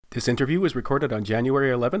This interview was recorded on January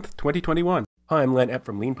 11th, 2021. Hi, I'm Len Epp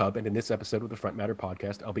from LeanPub, and in this episode of the Front Matter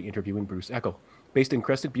podcast, I'll be interviewing Bruce Eckel. Based in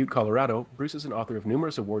Crested Butte, Colorado, Bruce is an author of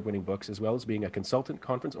numerous award-winning books, as well as being a consultant,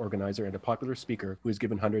 conference organizer, and a popular speaker who has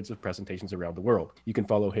given hundreds of presentations around the world. You can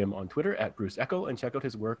follow him on Twitter at Bruce Eckel and check out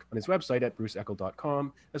his work on his website at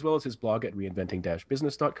bruceeckel.com, as well as his blog at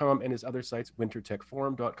reinventing-business.com and his other sites,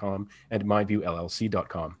 wintertechforum.com and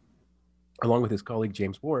mindviewllc.com. Along with his colleague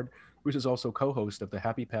James Ward, Bruce is also co-host of the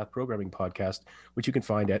Happy Path Programming podcast, which you can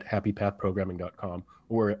find at happypathprogramming.com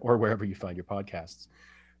or wherever you find your podcasts.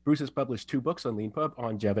 Bruce has published 2 books on LeanPub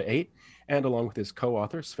on Java 8, and along with his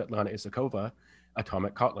co-author, Svetlana Isakova,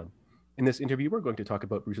 Atomic Kotlin. In this interview, we're going to talk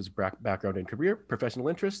about Bruce's background and career, professional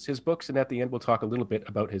interests, his books, and at the end, we'll talk a little bit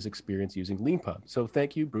about his experience using LeanPub. So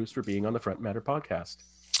thank you, Bruce, for being on the Front Matter podcast.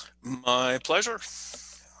 My pleasure.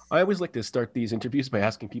 I always like to start these interviews by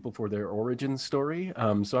asking people for their origin story.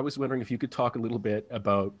 So I was wondering if you could talk a little bit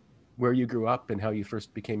about where you grew up and how you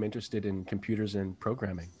first became interested in computers and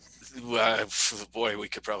programming. Boy, we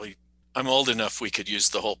could probably, I'm old enough we could use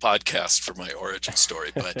the whole podcast for my origin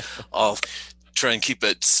story, but I'll try and keep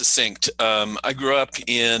it succinct. I grew up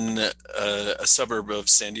in a suburb of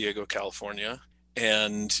San Diego, California.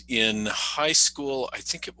 And in high school, I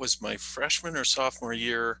think it was my freshman or sophomore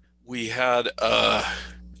year, we had a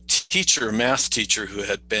math teacher who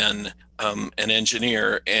had been an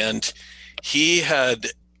engineer, and he had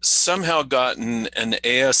somehow gotten an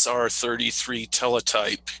ASR 33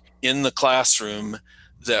 teletype in the classroom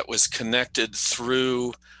that was connected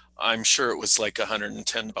through, I'm sure it was like a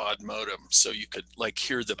 110 baud modem, so you could like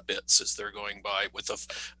hear the bits as they're going by with a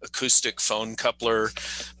acoustic phone coupler,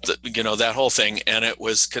 that whole thing. And it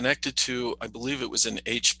was connected to, I believe it was an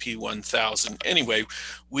HP 1000. Anyway,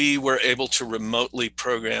 we were able to remotely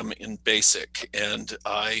program in BASIC, and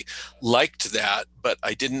I liked that, but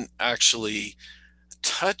I didn't actually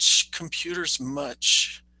touch computers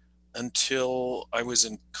much until I was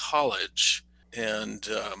in college. And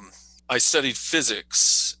I studied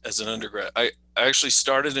physics as an undergrad. I actually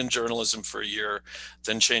started in journalism for a year,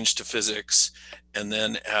 then changed to physics, and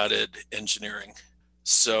then added engineering.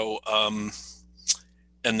 So,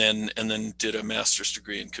 and then did a master's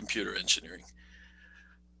degree in computer engineering.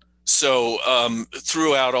 So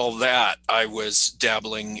throughout all that, I was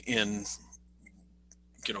dabbling in,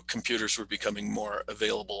 computers were becoming more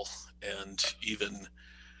available. And even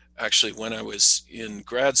actually when I was in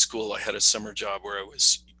grad school, I had a summer job where I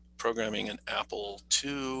was programming an Apple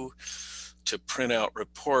II to print out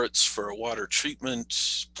reports for a water treatment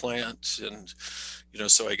plant. And,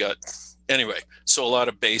 so I got, so a lot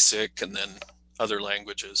of BASIC and then other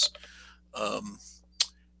languages.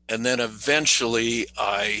 And then eventually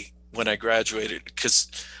when I graduated,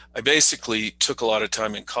 because I basically took a lot of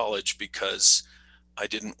time in college because I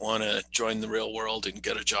didn't want to join the real world and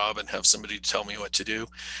get a job and have somebody tell me what to do.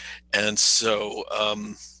 And so,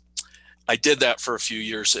 I did that for a few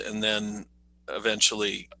years, and then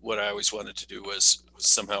eventually what I always wanted to do was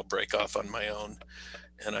somehow break off on my own,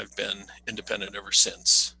 and I've been independent ever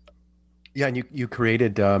since. Yeah, and you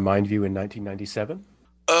created MindView in 1997?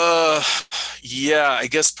 Yeah, I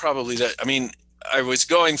guess probably that. I mean, I was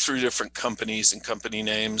going through different companies and company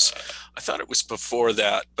names. I thought it was before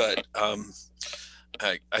that, but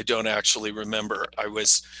I don't actually remember. I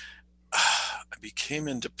became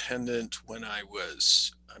independent when I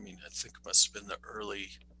think it must have been the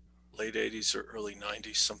late 80s or early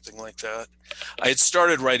 90s, something like that. I had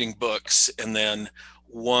started writing books, and then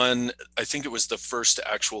I think it was the first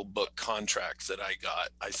actual book contract that I got.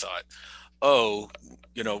 I thought, I'll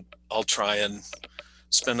try and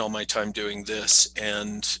spend all my time doing this.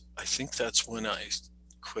 And I think that's when I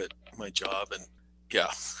quit my job. And yeah.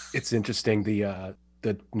 It's interesting, the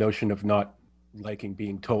notion of not liking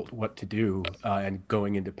being told what to do and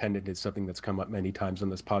going independent is something that's come up many times on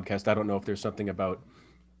this podcast. I don't know if there's something about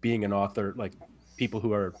being an author, like people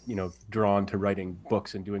who are, drawn to writing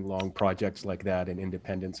books and doing long projects like that and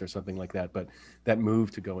independence or something like that. But that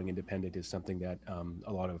move to going independent is something that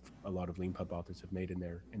a lot of LeanPub authors have made in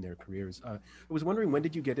their careers. I was wondering, when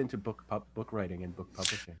did you get into book writing and book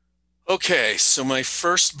publishing? Okay, so my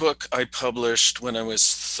first book I published when I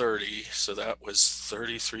was 30, so that was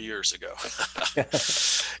 33 years ago.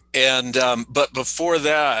 And but before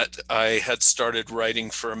that, I had started writing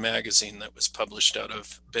for a magazine that was published out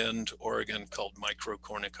of Bend, Oregon, called Micro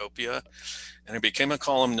Cornucopia, and I became a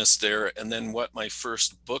columnist there. And then what my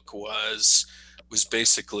first book was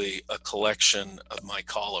basically a collection of my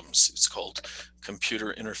columns. It's called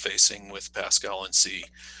Computer Interfacing with Pascal and C.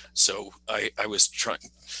 So I was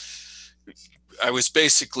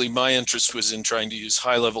my interest was in trying to use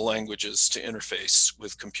high-level languages to interface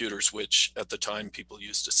with computers, which at the time people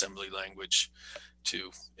used assembly language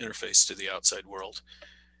to interface to the outside world.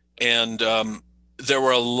 And there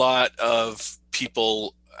were a lot of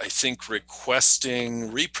people, I think,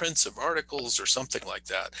 requesting reprints of articles or something like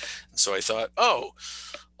that. And so I thought, oh,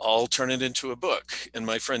 I'll turn it into a book. And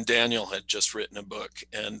my friend Daniel had just written a book,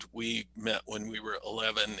 and we met when we were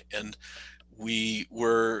 11, and we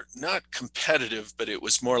were not competitive, but it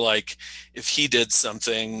was more like if he did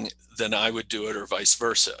something, then I would do it, or vice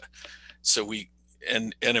versa. So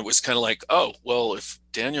and it was kind of like, oh, well, if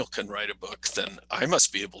Daniel can write a book, then I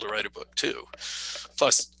must be able to write a book too.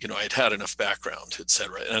 Plus, I'd had enough background, et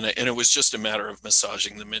cetera. And it was just a matter of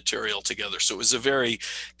massaging the material together. So it was a very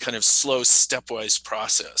kind of slow, stepwise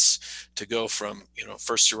process to go from,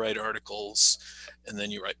 first you write articles and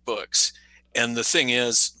then you write books. And the thing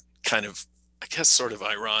is, kind of, I guess, sort of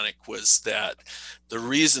ironic, was that the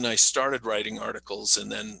reason I started writing articles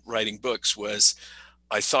and then writing books was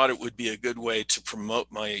I thought it would be a good way to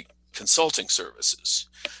promote my consulting services.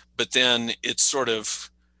 But then it's sort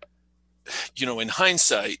of, in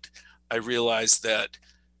hindsight, I realized that,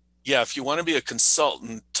 yeah, if you want to be a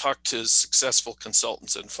consultant, talk to successful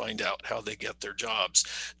consultants and find out how they get their jobs.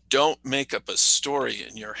 Don't make up a story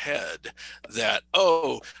in your head that,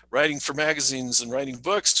 oh, writing for magazines and writing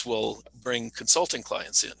books will bring consulting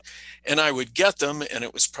clients in. And I would get them, and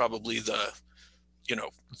it was probably the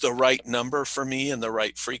right number for me and the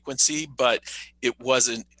right frequency, but it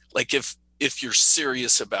wasn't like, if you're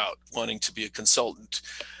serious about wanting to be a consultant,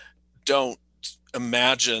 don't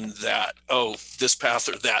imagine that, oh, this path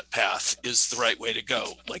or that path is the right way to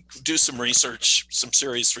go. Like, do some research, some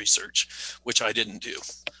serious research, which I didn't do.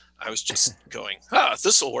 I was just going,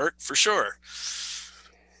 this will work for sure.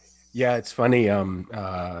 Yeah, it's funny. In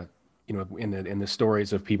the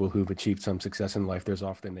stories of people who've achieved some success in life, there's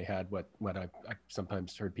often they had what I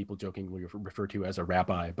sometimes heard people jokingly refer to as a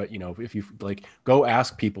rabbi. But if you go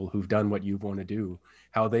ask people who've done what you want to do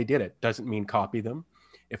how they did it. Doesn't mean copy them.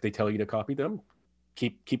 If they tell you to copy them,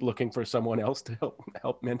 keep looking for someone else to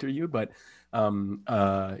help mentor you. But that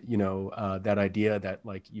idea that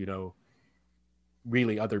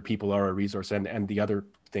really other people are a resource, and the other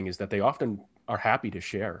thing is that they often are happy to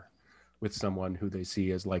share with someone who they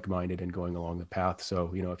see as like-minded and going along the path.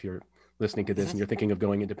 So, if you're listening to this and you're thinking of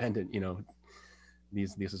going independent,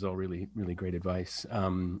 this is all really, really great advice.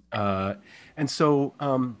 I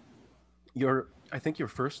think your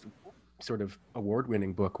first sort of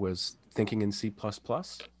award-winning book was Thinking in C++.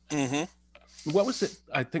 Mm-hmm. What was it?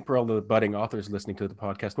 I think for all the budding authors listening to the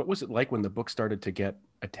podcast, what was it like when the book started to get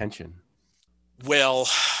attention? Well,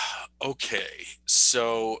 okay.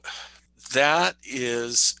 So that's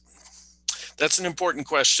an important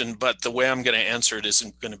question, but the way I'm going to answer it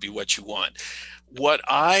isn't going to be what you want. What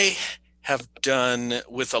I have done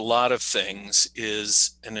with a lot of things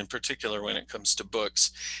is, and in particular when it comes to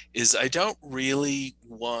books, is I don't really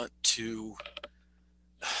want to.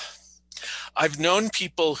 I've known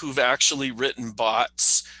people who've actually written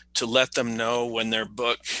bots to let them know when their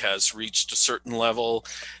book has reached a certain level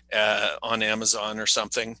on Amazon or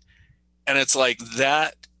something. And it's like,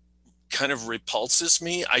 that kind of repulses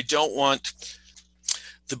me. I don't want.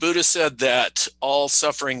 The Buddha said that all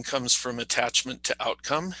suffering comes from attachment to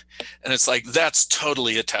outcome. And it's like, that's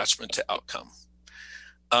totally attachment to outcome.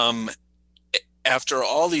 After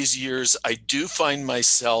all these years, I do find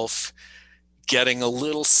myself getting a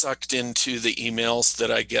little sucked into the emails that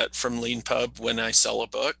I get from LeanPub when I sell a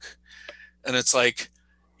book. And it's like,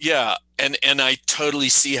 yeah, and I totally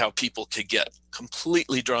see how people could get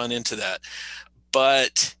completely drawn into that.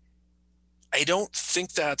 But I don't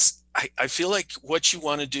think I feel like what you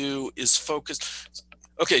want to do is focus.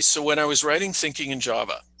 Okay, so when I was writing Thinking in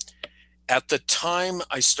Java, at the time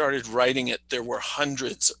I started writing it, there were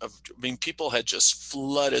people had just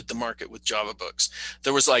flooded the market with Java books.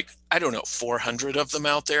 There was 400 of them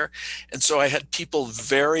out there. And so I had people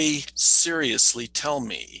very seriously tell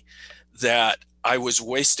me that I was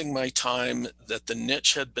wasting my time, that the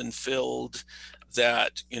niche had been filled,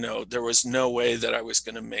 that, there was no way that I was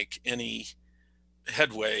going to make any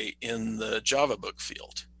headway in the Java book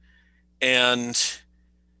field. And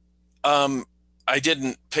I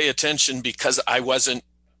didn't pay attention because I wasn't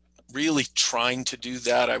really trying to do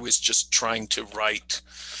that. I was just trying to write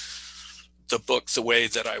the book the way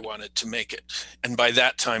that I wanted to make it. And by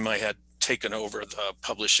that time, I had taken over the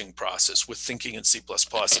publishing process with Thinking in C++.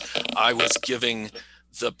 I was giving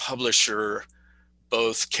the publisher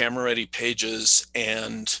both camera-ready pages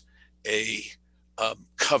and a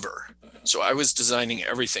cover. So I was designing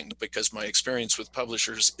everything, because my experience with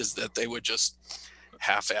publishers is that they would just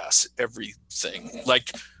half-ass everything. Like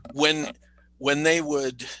when they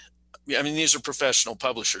would, I mean, these are professional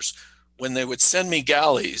publishers, when they would send me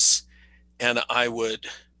galleys and I would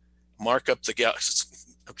mark up the galleys.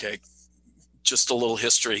 Okay, just a little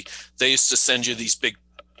history. They used to send you these big,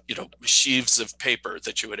 sheaves of paper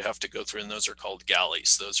that you would have to go through, and those are called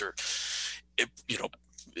galleys. Those are,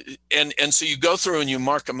 and so you go through and you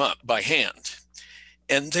mark them up by hand.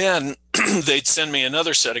 And then they'd send me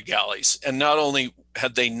another set of galleys. And not only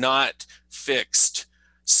had they not fixed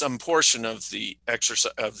some portion of the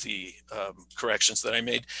exercise of the corrections that I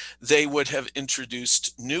made, they would have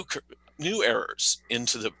introduced new errors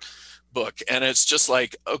into the book. And it's just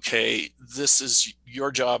like, okay, this is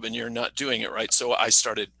your job and you're not doing it right. So I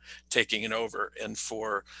started taking it over. And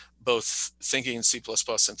for both thinking in C++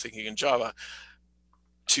 and thinking in Java,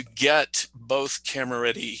 to get both camera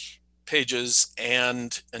ready pages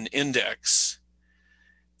and an index,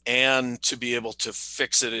 and to be able to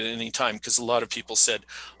fix it at any time, because a lot of people said,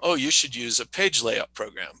 oh, you should use a page layout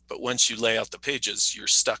program, but once you lay out the pages, you're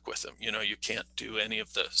stuck with them. You can't do any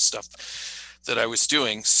of the stuff that I was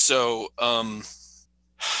doing. So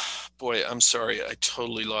boy, I'm sorry, I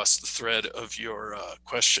totally lost the thread of your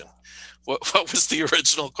question. What was the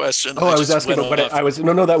original question? Oh, I was asking about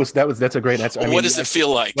that's a great answer. I mean, what does it feel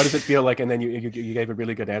like? What does it feel like? And then you gave a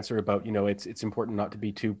really good answer about, it's important not to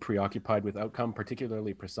be too preoccupied with outcome,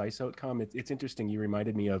 particularly precise outcome. It's interesting. You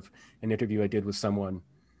reminded me of an interview I did with someone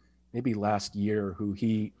maybe last year who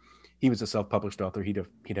he was a self-published author. He'd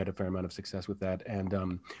had a fair amount of success with that.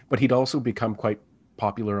 And, but he'd also become quite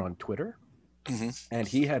popular on Twitter. Mm-hmm. And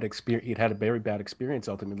he'd had a very bad experience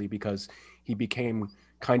ultimately, because he became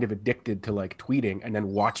kind of addicted to like tweeting and then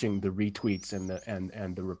watching the retweets and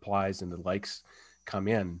the replies and the likes come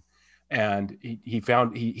in. And he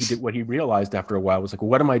did what he realized after a while was like,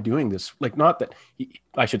 well, what am I doing this? Like, not that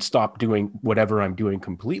I should stop doing whatever I'm doing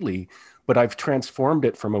completely, but I've transformed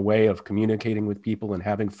it from a way of communicating with people and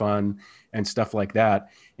having fun and stuff like that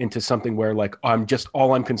into something where like,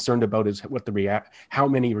 all I'm concerned about is how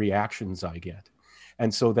many reactions I get.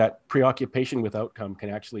 And so that preoccupation with outcome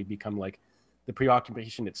can actually become like, the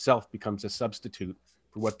preoccupation itself becomes a substitute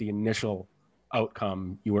for what the initial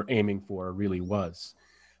outcome you were aiming for really was,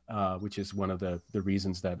 which is one of the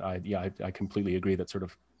reasons that I completely agree that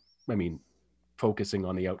focusing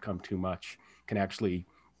on the outcome too much can actually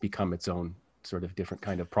become its own sort of different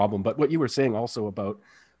kind of problem. But what you were saying also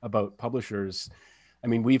about publishers, I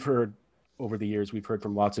mean, we've heard over the years,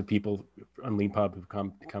 from lots of people on LeanPub who've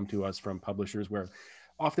come to us from publishers where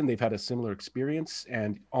often they've had a similar experience,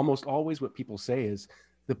 and almost always what people say is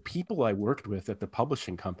the people I worked with at the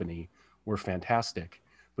publishing company were fantastic,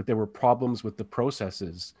 but there were problems with the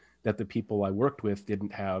processes that the people I worked with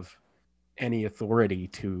didn't have any authority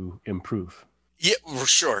to improve. Yeah,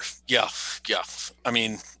 sure. Yeah. I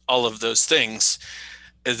mean, all of those things,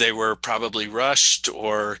 they were probably rushed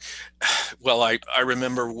or, well, I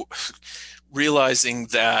remember realizing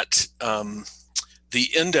that the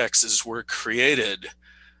indexes were created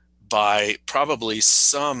by probably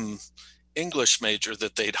some English major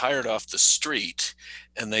that they'd hired off the street,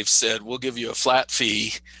 and they've said, we'll give you a flat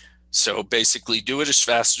fee. So basically do it as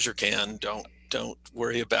fast as you can. Don't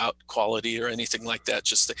worry about quality or anything like that.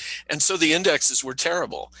 And so the indexes were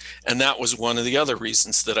terrible. And that was one of the other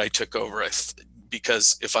reasons that I took over,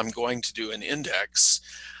 because if I'm going to do an index,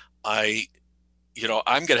 I'm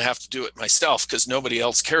going to have to do it myself because nobody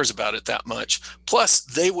else cares about it that much. Plus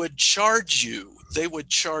they would charge you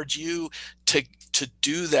to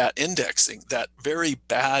do that indexing, that very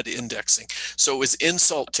bad indexing. So it was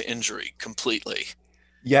insult to injury completely.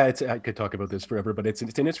 Yeah, I could talk about this forever, but it's an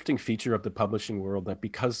interesting feature of the publishing world that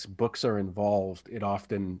because books are involved, it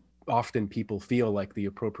often people feel like the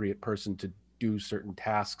appropriate person to do certain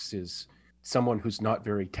tasks is someone who's not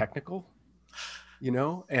very technical,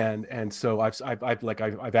 and so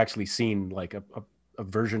I've actually seen like a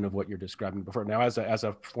version of what you're describing before. Now, as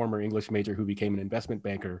a former English major who became an investment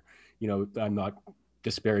banker, I'm not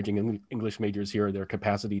disparaging English majors here or their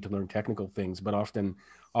capacity to learn technical things, but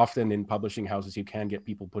often in publishing houses, you can get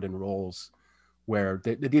people put in roles where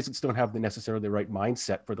they just don't have necessarily the right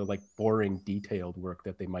mindset for the like boring, detailed work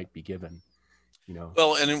that they might be given.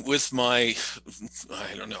 Well, and with I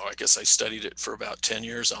don't know, I guess I studied it for about 10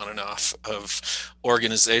 years on and off of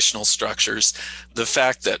organizational structures. The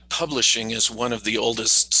fact that publishing is one of the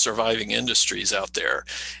oldest surviving industries out there,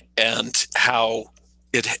 and how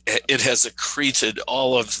it has accreted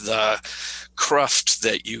all of the cruft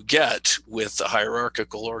that you get with the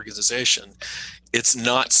hierarchical organization, it's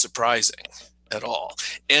not surprising at all.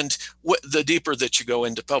 And the deeper that you go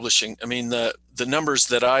into publishing, I mean, the numbers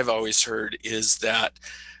that I've always heard is that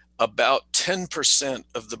about 10%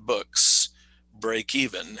 of the books break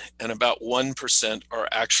even and about 1% are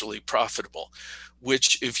actually profitable,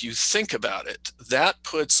 which, if you think about it, that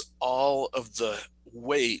puts all of the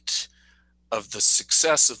weight of the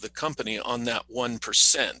success of the company on that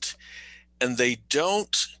 1%. And they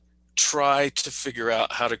don't try to figure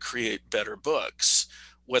out how to create better books.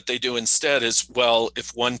 What they do instead is, well,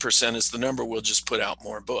 if 1% is the number, we'll just put out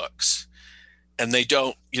more books. And they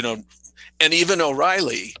don't, and even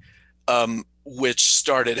O'Reilly, which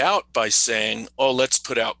started out by saying, oh, let's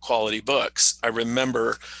put out quality books. I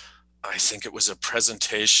remember, I think it was a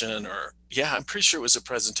presentation I'm pretty sure it was a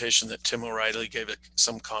presentation that Tim O'Reilly gave at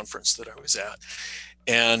some conference that I was at.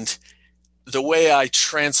 And the way I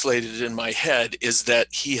translated it in my head is that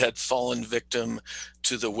he had fallen victim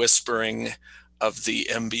to the whispering of the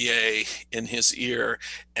MBA in his ear.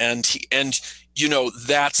 And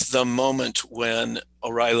that's the moment when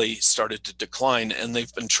O'Reilly started to decline, and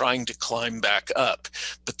they've been trying to climb back up.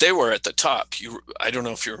 But they were at the top. I don't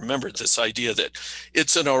know if you remember this idea that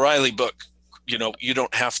it's an O'Reilly book. You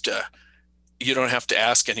don't have to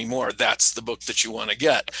ask anymore. That's the book that you want to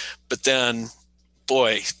get. But then,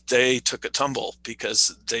 boy, they took a tumble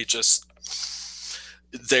because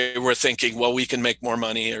they were thinking, well, we can make more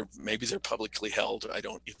money, or maybe they're publicly held. I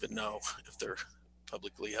don't even know if they're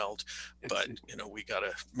publicly held, but we got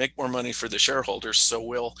to make more money for the shareholders, so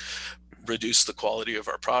we'll reduce the quality of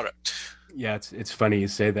our product. Yeah, it's funny you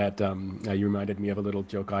say that. You reminded me of a little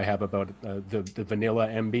joke I have about the vanilla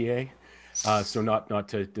MBA. So not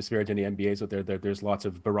to disparage any MBAs out there. There's lots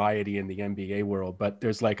of variety in the MBA world, but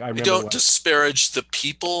there's I remember. I don't disparage the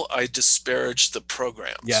people. I disparage the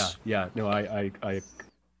programs. Yeah. No, I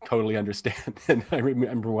totally understand. And I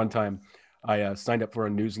remember one time I signed up for a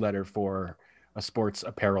newsletter for a sports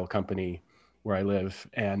apparel company where I live,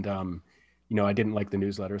 and I didn't like the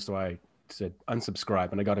newsletter, so I said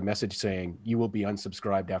unsubscribe, and I got a message saying you will be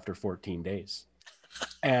unsubscribed after 14 days.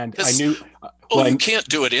 And I knew. You can't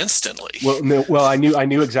do it instantly. Well, I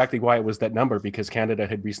knew exactly why it was that number, because Canada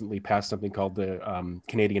had recently passed something called the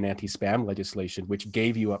Canadian anti-spam legislation, which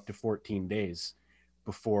gave you up to 14 days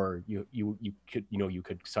before you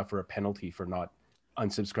could suffer a penalty for not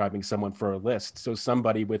unsubscribing someone for a list. So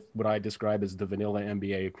somebody with what I describe as the vanilla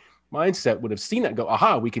MBA mindset would have seen that and go,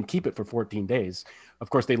 aha, we can keep it for 14 days. Of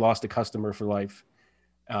course, they lost a customer for life.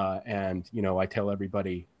 And I tell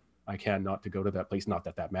everybody I can not to go to that place. Not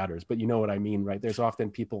that that matters, but you know what I mean, right? There's often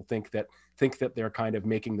people think that they're kind of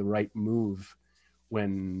making the right move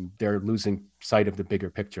when they're losing sight of the bigger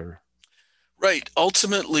picture. Right.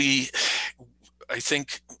 Ultimately, I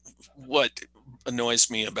think what annoys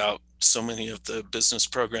me about so many of the business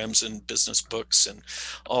programs and business books and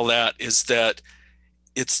all that is that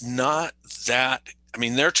it's not that. I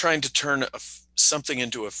mean, they're trying to turn something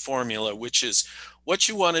into a formula, which is what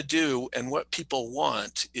you want to do, and what people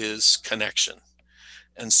want is connection.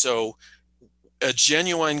 And so a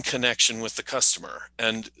genuine connection with the customer.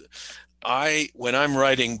 And when I'm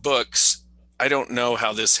writing books, I don't know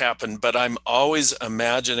how this happened, but I'm always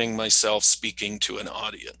imagining myself speaking to an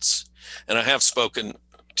audience. And I have spoken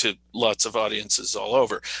to lots of audiences all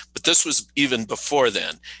over, but this was even before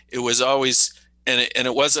then. It was always, and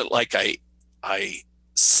it wasn't like I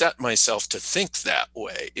set myself to think that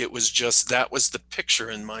way. It was just, that was the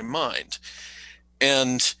picture in my mind.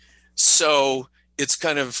 And so it's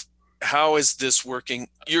kind of, how is this working?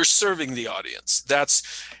 You're serving the audience.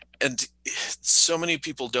 And so many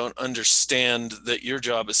people don't understand that your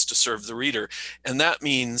job is to serve the reader. And that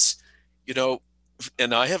means,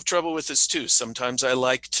 and I have trouble with this too. Sometimes I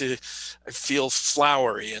feel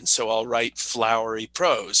flowery, and so I'll write flowery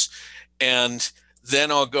prose. And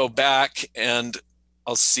then I'll go back and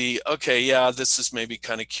I'll see, okay, yeah, this is maybe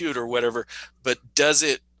kind of cute or whatever, but does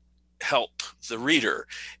it help the reader?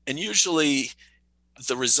 And usually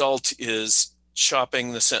the result is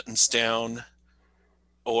chopping the sentence down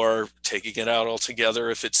or taking it out altogether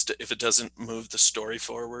if it doesn't move the story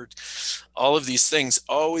forward. All of these things,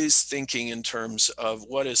 always thinking in terms of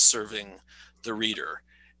what is serving the reader.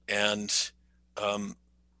 And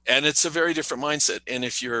it's a very different mindset. And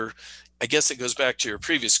I guess it goes back to your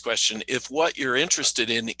previous question. If what you're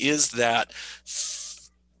interested in is that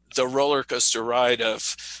the roller coaster ride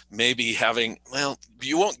of maybe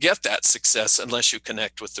you won't get that success unless you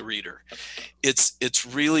connect with the reader. It's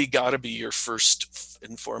really got to be your first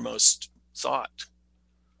and foremost thought.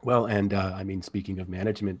 Well, and speaking of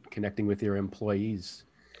management, connecting with your employees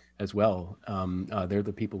as well. They're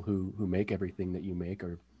the people who make everything that you make,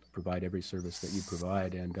 or provide every service that you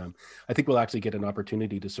provide. And I think we'll actually get an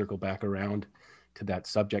opportunity to circle back around to that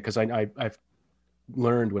subject, because I've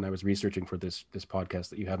learned when I was researching for this podcast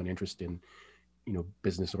that you have an interest in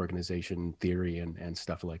business organization theory and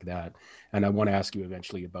stuff like that. And I want to ask you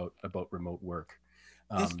eventually about remote work.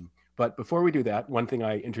 But before we do that, one thing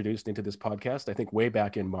I introduced into this podcast, I think way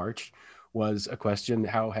back in March, was a question: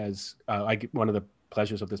 how has one of the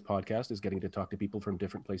pleasures of this podcast is getting to talk to people from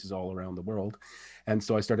different places all around the world. And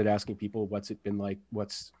so I started asking people, what's it been like?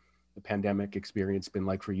 What's the pandemic experience been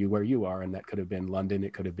like for you where you are? And that could have been London,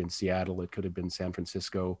 it could have been Seattle, it could have been San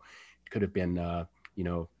Francisco, it could have been,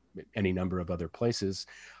 any number of other places.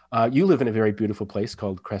 You live in a very beautiful place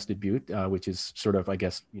called Crested Butte, which is sort of, I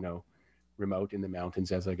guess, remote in the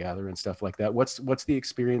mountains, as I gather, and stuff like that. What's the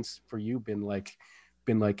experience for you been like,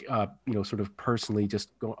 sort of personally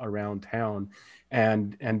just go around town?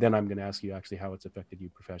 And then I'm going to ask you actually how it's affected you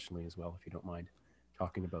professionally as well, if you don't mind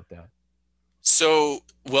talking about that. So,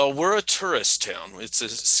 well, we're a tourist town. It's a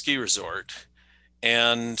ski resort.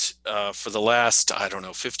 And for the last, I don't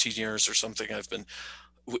know, 15 years or something,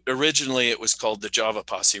 originally it was called the Java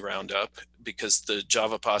Posse Roundup, because the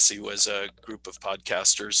Java Posse was a group of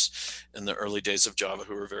podcasters in the early days of Java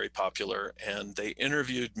who were very popular, and they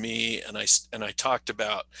interviewed me, and I talked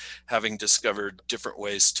about having discovered different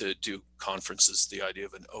ways to do conferences, the idea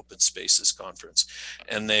of an open spaces conference.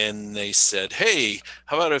 And then they said, hey,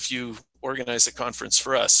 how about if you organize a conference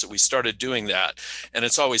for us? So we started doing that, and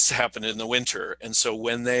it's always happened in the winter. And so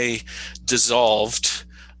when they dissolved,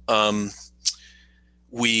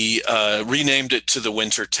 we renamed it to the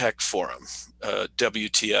Winter Tech Forum,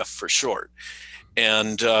 WTF for short,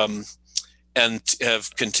 and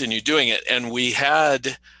have continued doing it. And we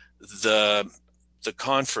had the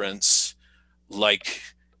conference, like,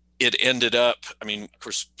 it ended up, I mean, of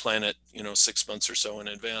course, plan it, 6 months or so in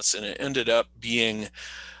advance, and it ended up being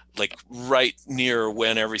like right near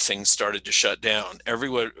when everything started to shut down.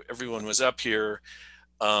 Everyone was up here,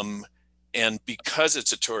 and because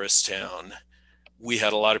it's a tourist town, we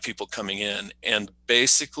had a lot of people coming in, and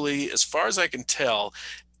basically, as far as I can tell,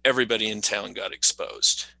 everybody in town got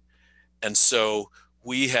exposed. And so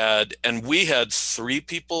we had 3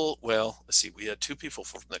 people. Well, let's see, we had 2 people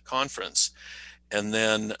from the conference, and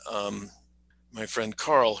then my friend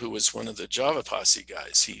Carl, who was one of the Java Posse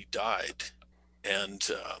guys, he died, and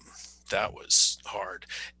that was hard.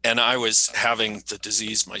 And I was having the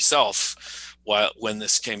disease myself when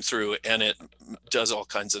this came through, and it does all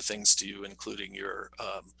kinds of things to you, including your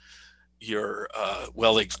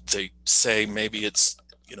well, they say maybe it's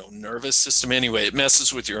nervous system. Anyway, it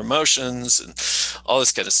messes with your emotions and all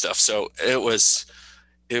this kind of stuff. So it was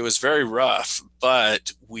very rough,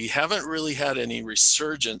 but we haven't really had any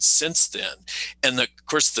resurgence since then. And of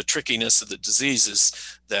course, the trickiness of the disease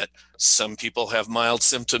is that some people have mild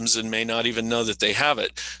symptoms and may not even know that they have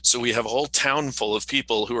it. So we have a whole town full of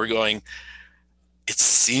people who are going, it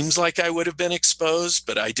seems like I would have been exposed,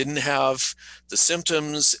 but I didn't have the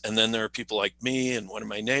symptoms. And then there are people like me and one of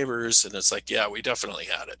my neighbors, and it's like, yeah, we definitely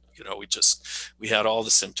had it. We had all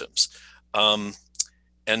the symptoms.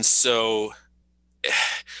 And so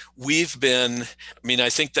we've been, I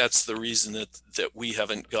think that's the reason that we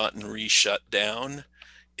haven't gotten re-shut down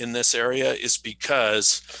in this area, is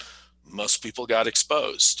because most people got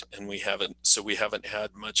exposed, and we haven't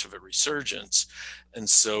had much of a resurgence. And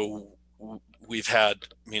so we've had,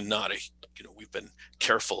 we've been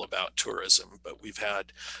careful about tourism, but we've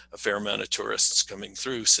had a fair amount of tourists coming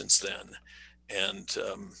through since then, and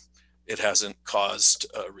it hasn't caused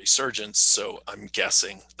a resurgence. So I'm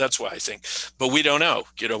guessing that's why I think, but we don't know.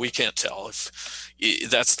 We can't tell.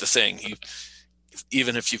 That's the thing.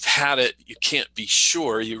 Even if you've had it, you can't be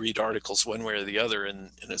sure. You read articles one way or the other,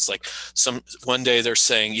 and it's like one day they're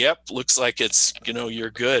saying, yep, looks like it's, you're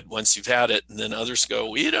good once you've had it. And then others go,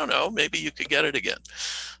 we don't know, maybe you could get it again.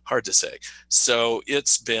 Hard to say. So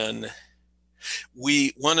it's been,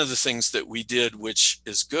 one of the things that we did, which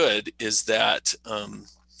is good, is that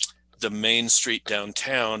the main street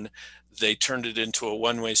downtown, they turned it into a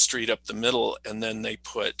one-way street up the middle, and then they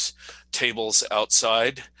put tables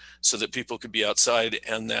outside so that people could be outside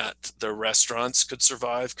and that the restaurants could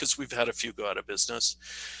survive, because we've had a few go out of business.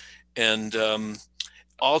 And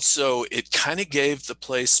also, it kind of gave the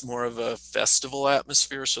place more of a festival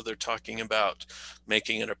atmosphere. So they're talking about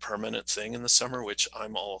making it a permanent thing in the summer, which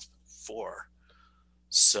I'm all for.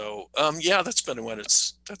 So yeah, that's kind of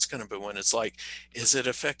been when it's like, is it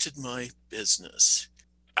affected my business?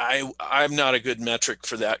 I'm not a good metric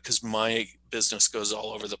for that, because my business goes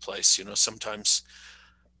all over the place. Sometimes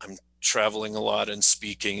I'm traveling a lot and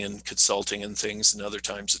speaking and consulting and things, and other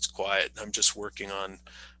times it's quiet and I'm just working on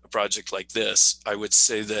a project like this. I would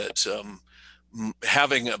say that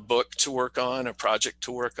having a book to work on, a project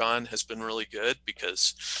to work on, has been really good,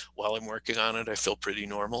 because while I'm working on it, I feel pretty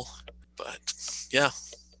normal. But yeah.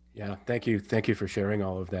 Yeah, thank you for sharing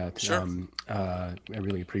all of that. Sure. I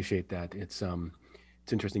really appreciate that. It's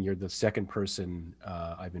interesting. You're the second person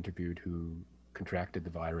I've interviewed who contracted the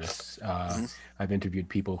virus. Hmm. I've interviewed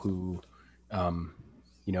people who, um,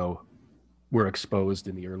 you know, were exposed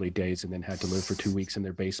in the early days and then had to live for 2 weeks in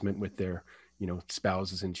their basement with their,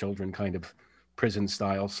 spouses and children, kind of prison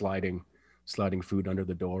style, sliding food under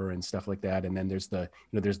the door and stuff like that. And then there's the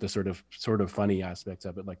sort of funny aspects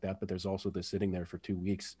of it like that, but there's also the sitting there for 2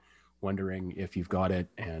 weeks wondering if you've got it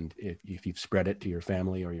and if you've spread it to your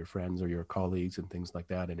family or your friends or your colleagues and things like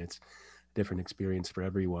that. And it's a different experience for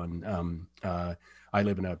everyone. I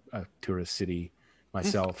live in a tourist city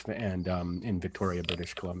myself, and in Victoria,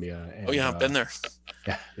 British Columbia, Oh and yeah, I've been there.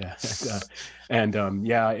 yeah, yeah,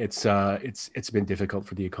 yeah, it's been difficult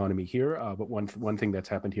for the economy here. But one thing that's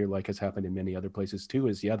happened here, like has happened in many other places too,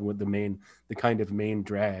 is the kind of main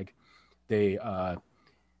drag they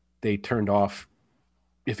they turned off.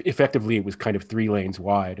 If effectively it was kind of 3 lanes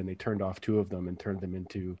wide, and they turned off two of them and turned them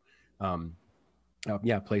into um,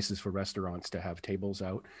 yeah, places for restaurants to have tables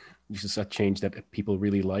out, which is a change that people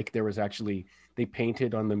really like. There was actually, they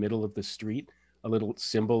painted on the middle of the street a little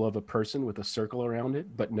symbol of a person with a circle around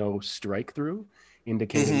it, but no strike through,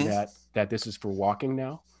 indicating Hmm. that this is for walking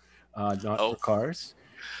now, not for Oh, cars.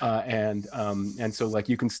 And so like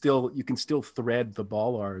you can still thread the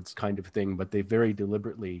bollards kind of thing, but they very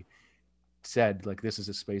deliberately said like this is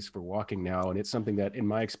a space for walking now, and it's something that in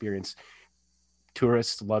my experience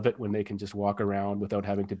tourists love it when they can just walk around without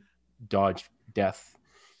having to dodge death,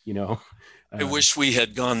 you know. I uh, wish we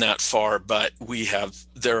had gone that far, but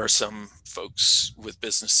there are some folks with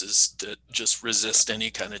businesses that just resist any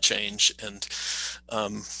kind of change.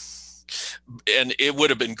 Um, and it would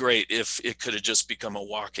have been great if it could have just become a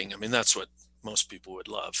walking. I mean, that's what most people would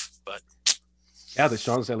love, but yeah, the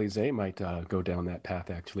Champs-Elysees might go down that path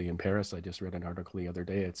actually in Paris. I just read an article the other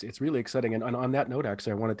day. It's really exciting. And on that note,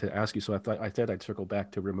 actually, I wanted to ask you. So I said I'd circle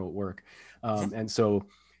back to remote work, and so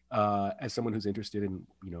as someone who's interested in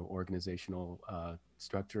organizational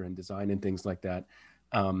structure and design and things like that,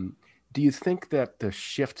 um, do you think that the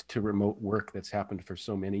shift to remote work that's happened for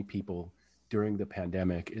so many people during the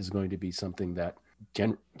pandemic is going to be something that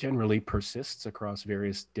generally persists across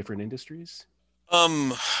various different industries?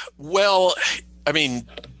 Um, well, I mean,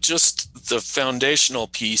 just the foundational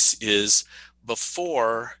piece is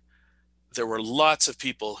before there were lots of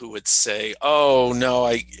people who would say, "Oh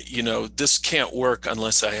no, this can't work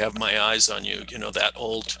unless I have my eyes on you." That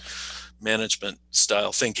old management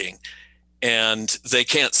style thinking. And they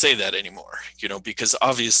can't say that anymore, because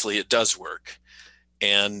obviously it does work,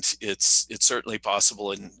 and it's certainly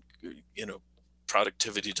possible, and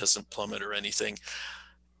productivity doesn't plummet or anything.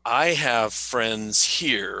 I have friends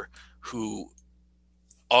here who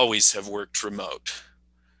always have worked remote,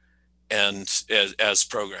 and as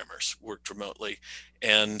programmers worked remotely.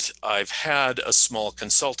 And I've had a small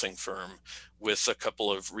consulting firm with a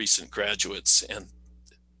couple of recent graduates, and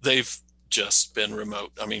they've just been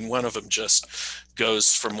remote. I mean, one of them just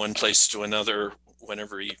goes from one place to another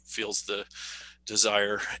whenever he feels the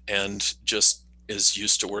desire, and just is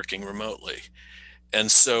used to working remotely. And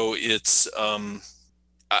so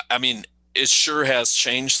I mean, it sure has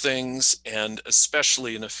changed things, and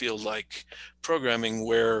especially in a field like programming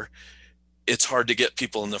where it's hard to get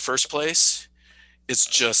people in the first place. It's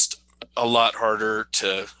just a lot harder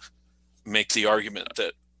to make the argument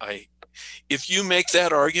that I, if you make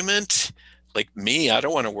that argument, like me, I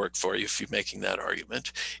don't want to work for you if you're making that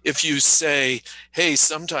argument. If you say, hey,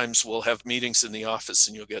 sometimes we'll have meetings in the office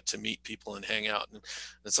and you'll get to meet people and hang out, and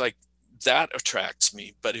it's like, that attracts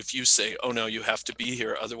me. But if you say, oh no, you have to be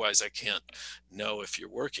here, otherwise I can't know if you're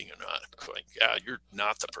working or not, I'm going, yeah, you're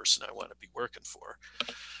not the person I want to be working for.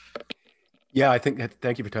 Yeah, I think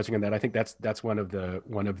thank you for touching on that. I think that's one of the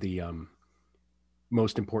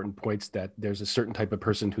most important points, that there's a certain type of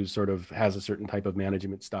person who sort of has a certain type of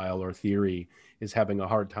management style or theory is having a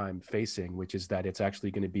hard time facing, which is that it's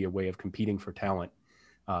actually going to be a way of competing for talent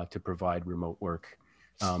to provide remote work,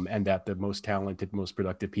 and that the most talented, most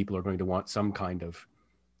productive people are going to want some kind of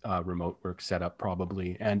remote work setup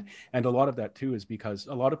probably, and a lot of that too is because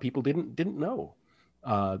a lot of people didn't know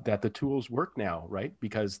that the tools work now, right?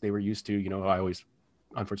 Because they were used to, I always,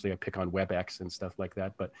 unfortunately, I pick on WebEx and stuff like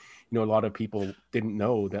that, but a lot of people didn't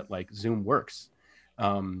know that like Zoom works,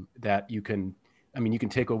 that you can, I mean, you can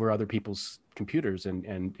take over other people's computers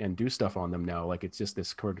and do stuff on them now. Like it's just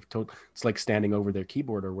this sort of it's like standing over their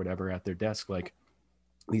keyboard or whatever at their desk. Like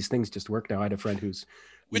these things just work now. I had a friend who's,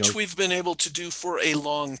 Which we've been able to do for a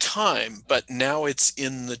long time, but now it's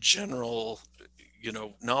in the general,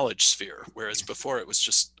 knowledge sphere, whereas before it was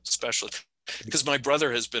just special. Because my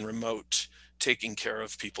brother has been remote taking care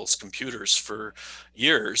of people's computers for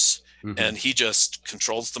years, Mhm. and he just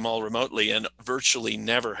controls them all remotely and virtually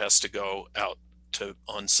never has to go out to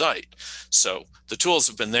on site. So the tools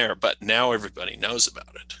have been there, but now everybody knows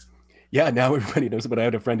about it. Yeah, now everybody knows. But I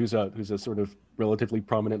had a friend who's a sort of relatively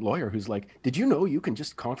prominent lawyer who's like, "Did you know you can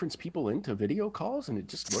just conference people into video calls and it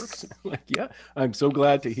just works?" And I'm like, yeah, I'm so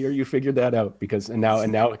glad to hear you figured that out, because and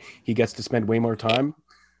now he gets to spend way more time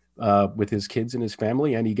with his kids and his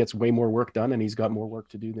family, and he gets way more work done, and he's got more work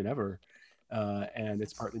to do than ever. And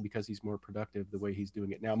it's partly because he's more productive the way he's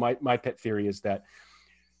doing it now. My pet theory is that,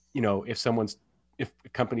 if a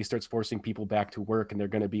company starts forcing people back to work and they're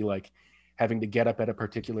going to be like having to get up at a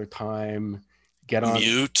particular time, get on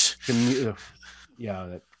commute,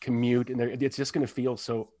 commute, and it's just going to feel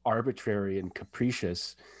so arbitrary and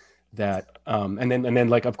capricious that and then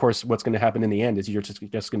like, of course, what's going to happen in the end is you're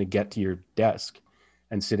just going to get to your desk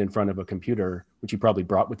and sit in front of a computer, which you probably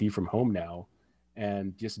brought with you from home now,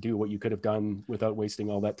 and just do what you could have done without wasting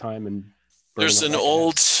all that time. And there's an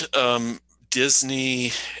old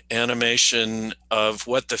Disney animation of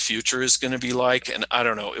what the future is going to be like, and I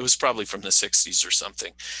don't know, it was probably from the 60s or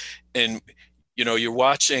something, and you're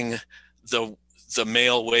watching the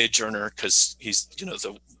male wage earner, because he's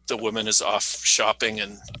the woman is off shopping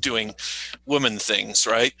and doing woman things,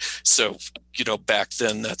 right? So back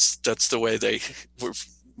then that's the way they were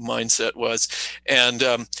mindset was.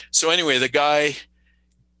 And so anyway, the guy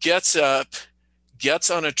gets up, gets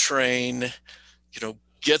on a train,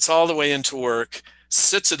 gets all the way into work,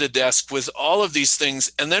 sits at a desk with all of these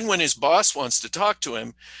things, and then when his boss wants to talk to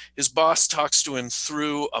him, his boss talks to him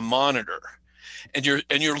through a monitor. And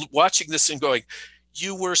you're watching this and going,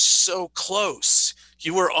 you were so close.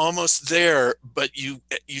 You were almost there, but you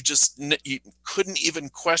couldn't even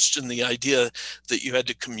question the idea that you had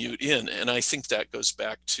to commute in. And I think that goes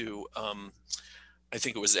back to, I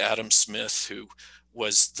think it was Adam Smith, who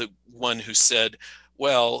was the one who said,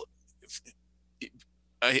 well,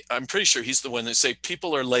 I'm pretty sure he's the one that say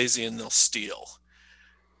people are lazy and they'll steal.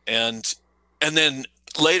 And then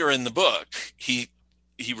later in the book, he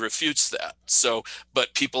refutes that. So,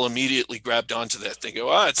 but people immediately grabbed onto that. They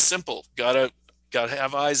go, it's simple. Gotta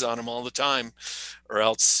have eyes on them all the time, or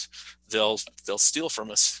else they'll steal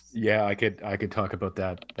from us. Yeah, I could talk about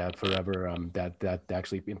that forever. That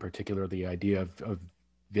actually, in particular, the idea of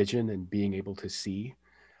vision and being able to see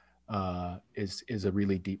is a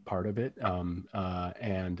really deep part of it.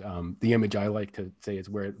 And the image I like to say is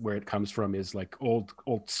where it comes from is like old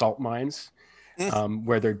salt mines,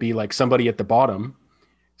 where there'd be like somebody at the bottom,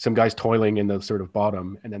 some guys toiling in the sort of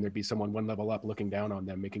bottom, and then there'd be someone one level up looking down on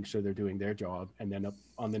them, making sure they're doing their job. And then up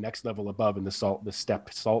on the next level above in the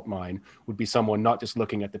stepped salt mine would be someone not just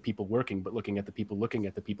looking at the people working, but looking at the people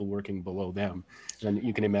working below them. And then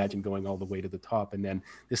you can imagine going all the way to the top. And then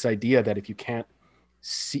this idea that if you can't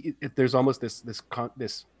see it, there's almost this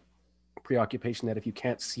preoccupation that if you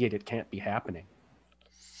can't see it, it can't be happening,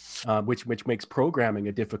 which makes programming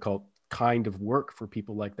a difficult kind of work for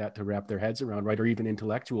people like that to wrap their heads around, right? Or even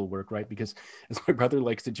intellectual work, right? Because as my brother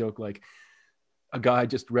likes to joke, like a guy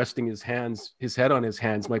just resting his head on his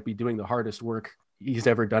hands might be doing the hardest work he's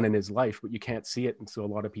ever done in his life, but you can't see it. And so a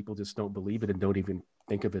lot of people just don't believe it and don't even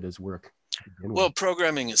think of it as work. Well,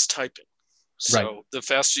 programming is typing. So right. The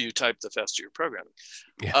faster you type, the faster you're programming.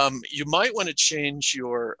 Yeah. You might want to change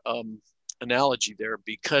your analogy there,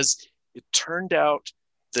 because it turned out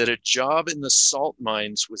that a job in the salt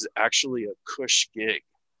mines was actually a cush gig.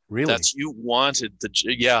 Really? That's, you wanted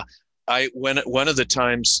one of the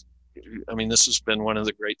times, I mean, this has been one of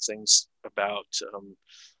the great things about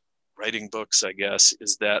writing books, I guess,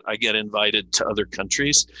 is that I get invited to other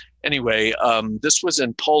countries. Anyway, this was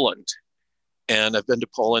in Poland, and I've been to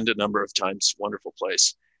Poland a number of times. Wonderful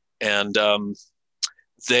place. And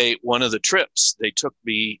one of the trips, they took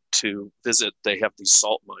me to visit, they have these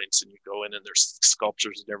salt mines, and you go in and there's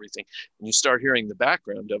sculptures and everything, and you start hearing the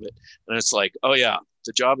background of it. And it's like, oh yeah,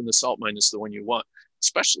 the job in the salt mine is the one you want,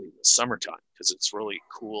 especially in the summertime, because it's really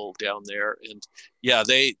cool down there. And yeah,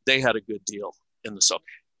 they had a good deal in the salt,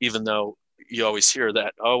 even though you always hear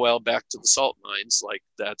that, oh, well, back to the salt mines, like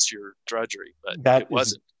that's your drudgery, but it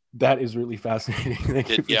wasn't. That is really fascinating.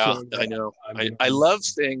 I know. I love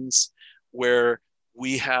things where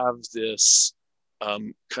we have this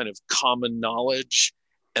kind of common knowledge,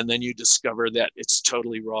 and then you discover that it's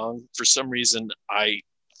totally wrong. For some reason, I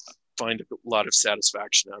find a lot of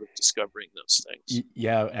satisfaction out of discovering those things.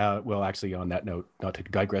 Yeah. Well, actually, on that note, not to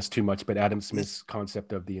digress too much, but Adam Smith's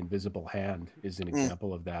concept of the invisible hand is an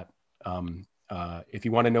example of that. If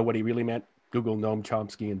you want to know what he really meant, Google Noam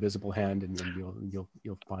Chomsky invisible hand, and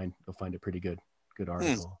you'll find a pretty good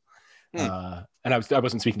article. Hmm. And I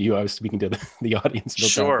wasn't speaking to you. I was speaking to the audience about that.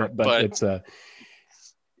 Sure, But but it's I'm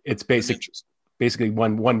interested. basically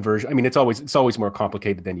one version. I mean, it's always more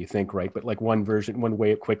complicated than you think, right? But like one version,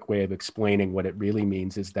 a quick way of explaining what it really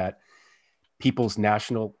means is that people's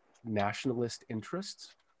nationalist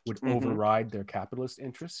interests would Hmm. override their capitalist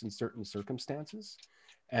interests in certain circumstances,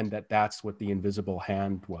 and that's what the invisible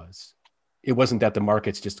hand was. It wasn't that the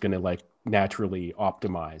market's just going to like naturally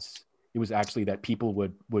optimize. It was actually that people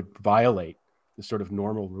would violate the sort of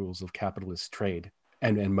normal rules of capitalist trade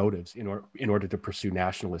and motives in order to pursue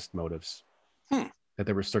nationalist motives. Hmm. That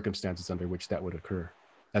there were circumstances under which that would occur.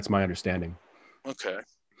 That's my understanding. Okay.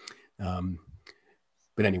 Um,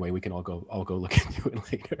 but anyway, we can all go look into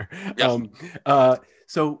it later. Yeah.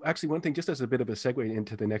 So actually, one thing, just as a bit of a segue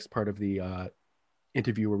into the next part of the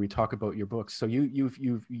interview where we talk about your books. So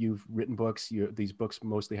you've written books. These books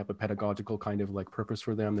mostly have a pedagogical kind of like purpose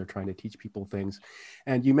for them. They're trying to teach people things.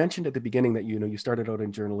 And you mentioned at the beginning that you started out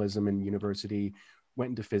in journalism in university, went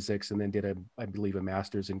into physics, and then did I believe a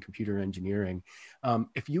master's in computer engineering.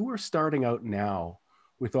 If you were starting out now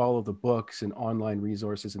with all of the books and online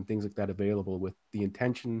resources and things like that available, with the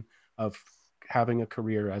intention of having a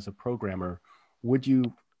career as a programmer, would you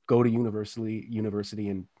go to university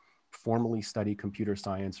and formally study computer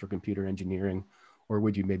science or computer engineering, or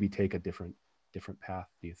would you maybe take a different path,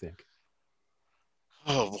 do you think?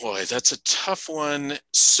 Oh boy, that's a tough one.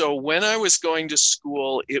 So when I was going to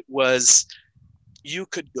school, it was you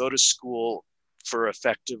could go to school for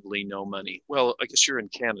effectively no money. Well, I guess you're in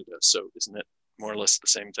Canada, so isn't it more or less the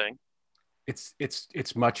same thing?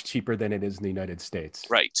 It's much cheaper than it is in the United States.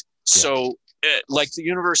 Right. Yeah. So, like the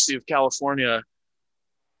University of California,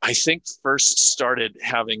 I think first started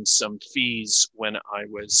having some fees when I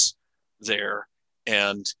was there,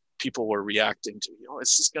 and people were reacting to,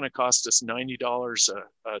 this is going to cost us $90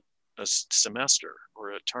 a semester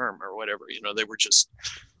or a term or whatever. They were just,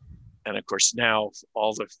 and of course now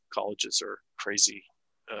all the colleges are crazy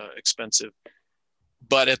expensive.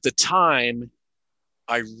 But at the time,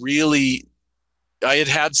 I really I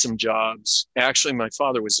had some jobs. Actually, my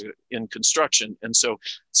father was in construction, and so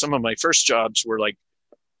some of my first jobs were like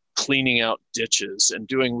cleaning out ditches and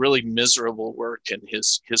doing really miserable work. And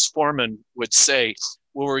his foreman would say,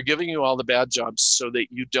 "Well, we're giving you all the bad jobs so that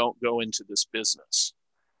you don't go into this business."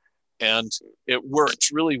 And it worked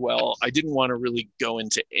really well. I didn't want to really go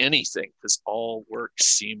into anything because all work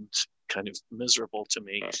seemed kind of miserable to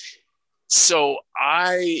me. So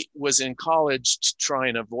I was in college to try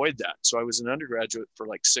and avoid that. So I was an undergraduate for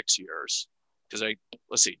like 6 years because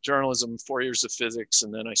let's see, journalism, 4 years of physics,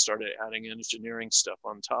 and then I started adding engineering stuff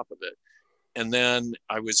on top of it. And then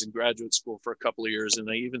I was in graduate school for a couple of years, and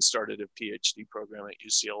I even started a PhD program at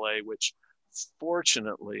UCLA, which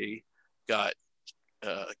fortunately got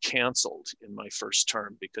canceled in my first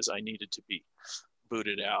term because I needed to be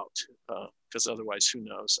booted out. Because otherwise, who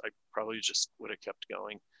knows? I probably just would have kept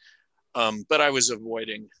going. But I was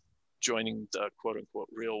avoiding joining the quote unquote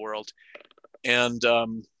real world. And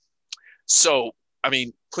so, I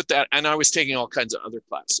mean, put that, and I was taking all kinds of other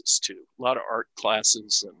classes too, a lot of art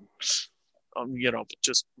classes and,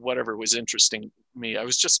 just whatever was interesting me. I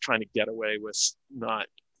was just trying to get away with not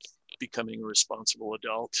becoming a responsible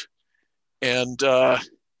adult. And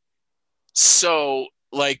so,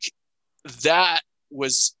 like, that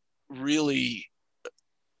was really,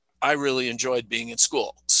 I really enjoyed being in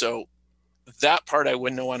school. So that part I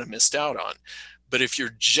wouldn't want to missed out on. But if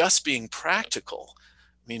you're just being practical,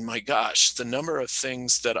 I mean, my gosh, the number of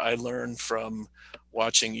things that I learned from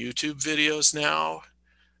watching YouTube videos now,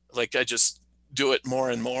 like I just do it more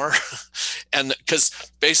and more. And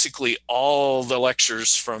because basically all the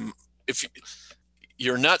lectures from, if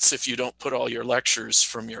you're nuts if you don't put all your lectures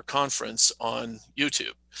from your conference on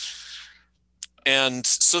YouTube. And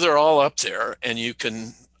so they're all up there, and you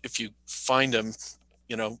can, if you find them,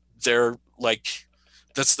 they're like,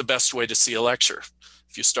 that's the best way to see a lecture.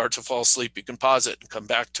 If you start to fall asleep, you can pause it and come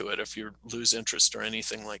back to it if you lose interest or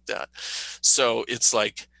anything like that. So it's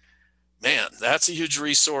like, man, that's a huge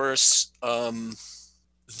resource.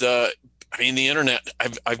 The internet,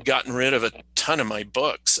 I've gotten rid of a ton of my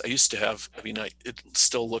books. I used to have, it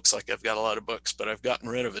still looks like I've got a lot of books, but I've gotten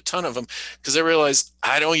rid of a ton of them because I realized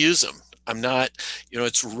I don't use them. I'm not,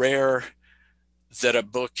 it's rare that a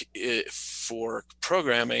book for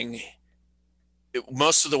programming,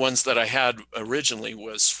 most of the ones that I had originally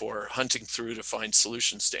was for hunting through to find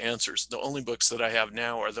solutions to answers. The only books that I have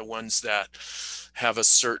now are the ones that have a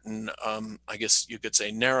certain, I guess you could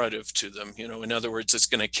say, narrative to them. In other words, it's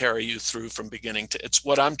going to carry you through from beginning to, it's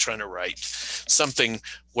what I'm trying to write, something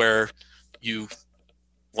where you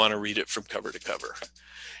want to read it from cover to cover.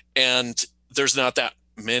 And there's not that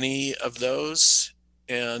many of those.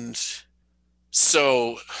 And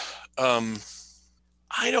so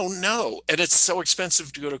I don't know. And it's so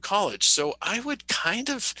expensive to go to college. So I would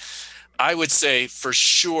say for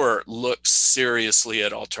sure, look seriously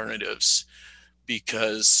at alternatives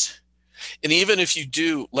because, and even if you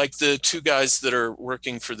do, like the two guys that are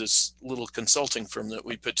working for this little consulting firm that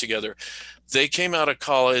we put together, they came out of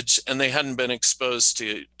college and they hadn't been exposed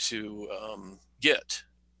to Git.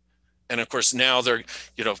 And of course now they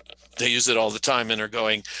use it all the time and are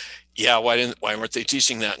going, yeah, why weren't they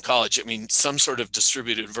teaching that in college? I mean, some sort of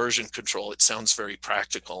distributed version control, it sounds very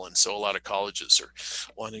practical. And so a lot of colleges are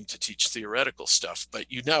wanting to teach theoretical stuff. But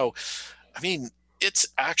I mean, it's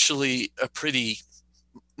actually a pretty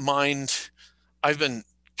mind. I've been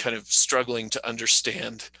kind of struggling to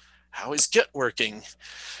understand, how is Git working?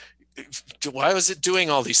 Why was it doing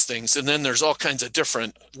all these things? And then there's all kinds of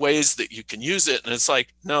different ways that you can use it. And it's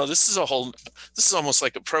like, no, this is almost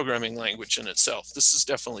like a programming language in itself. This is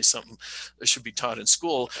definitely something that should be taught in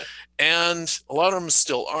school. And a lot of them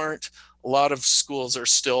still aren't. A lot of schools are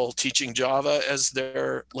still teaching Java as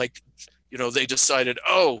their, like, they decided,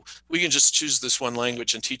 oh, we can just choose this one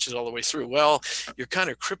language and teach it all the way through. Well, you're kind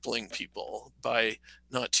of crippling people by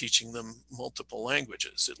not teaching them multiple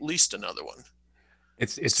languages, at least another one.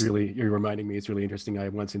 It's really, you're reminding me, it's really interesting. I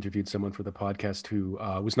once interviewed someone for the podcast who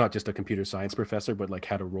was not just a computer science professor, but like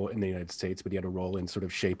had a role in the United States, but he had a role in sort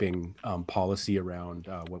of shaping policy around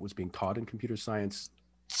what was being taught in computer science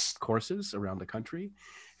courses around the country.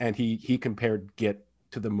 And he compared Git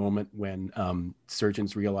to the moment when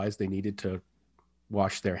surgeons realized they needed to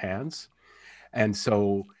wash their hands. And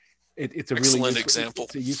so it's a excellent really example.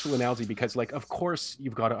 It's a useful analogy because, like, of course,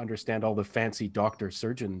 you've got to understand all the fancy doctor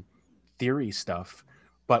surgeon theory stuff.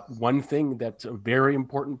 But one thing that's a very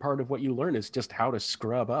important part of what you learn is just how to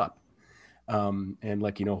scrub up. And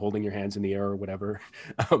like, holding your hands in the air or whatever,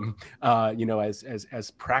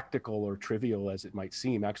 as practical or trivial as it might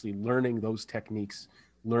seem, actually learning those techniques,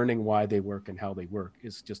 learning why they work and how they work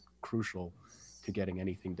is just crucial to getting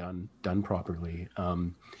anything done properly.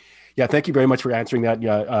 Yeah, thank you very much for answering that.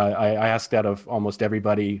 Yeah, I asked that of almost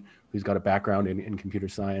everybody who's got a background in computer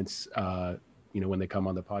science. When they come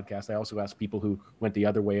on the podcast, I also ask people who went the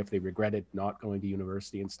other way if they regretted not going to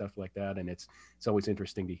university and stuff like that. And it's always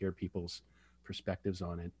interesting to hear people's perspectives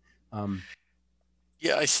on it.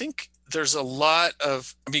 Yeah, I think there's a lot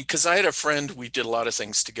of, because I had a friend, we did a lot of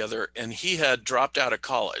things together, and he had dropped out of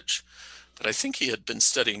college, but I think he had been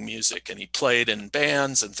studying music and he played in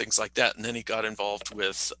bands and things like that. And then he got involved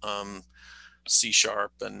with C#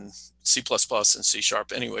 and C++ and C#.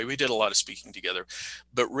 Anyway, we did a lot of speaking together.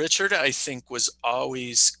 But Richard, I think, was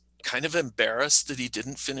always kind of embarrassed that he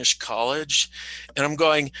didn't finish college. And I'm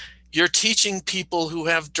going, you're teaching people who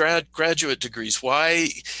have graduate degrees. Why?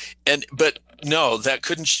 But no, that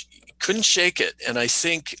couldn't shake it. And I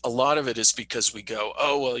think a lot of it is because we go,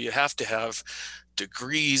 oh, well, you have to have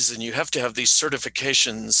degrees and you have to have these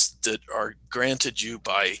certifications that are granted you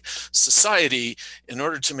by society in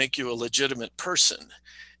order to make you a legitimate person.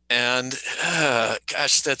 And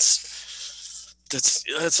gosh, that's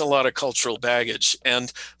a lot of cultural baggage.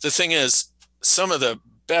 And the thing is, some of the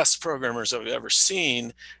best programmers I've ever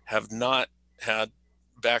seen have not had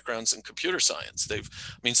backgrounds in computer science.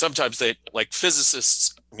 Sometimes they, like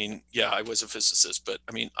physicists, yeah, I was a physicist, but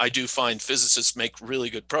I do find physicists make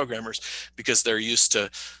really good programmers because they're used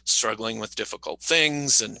to struggling with difficult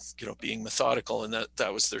things and, being methodical, and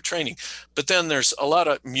that was their training. But then there's a lot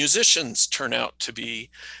of musicians turn out to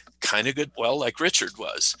be kind of good, well, like Richard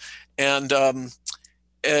was. And I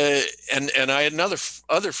had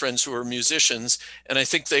other friends who are musicians, and I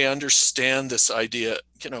think they understand this idea.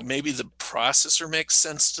 Maybe the processor makes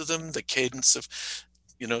sense to them, the cadence of,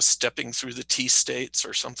 stepping through the T states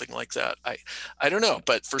or something like that. I don't know,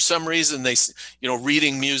 but for some reason they,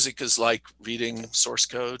 reading music is like reading source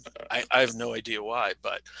code. I have no idea why,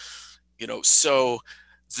 but so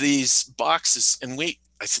these boxes, and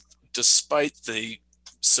despite the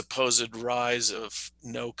supposed rise of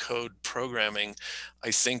no-code programming,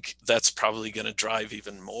 I think that's probably going to drive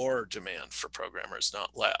even more demand for programmers,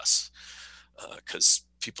 not less, because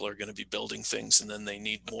people are going to be building things and then they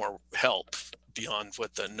need more help beyond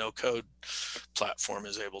what the no-code platform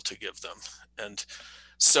is able to give them. And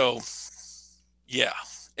so, yeah.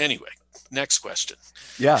 Anyway, next question.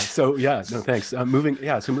 Yeah. So yeah, no, thanks. So moving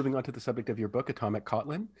on to the subject of your book, Atomic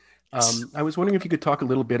Kotlin. I was wondering if you could talk a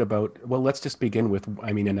little bit about, well, let's just begin with,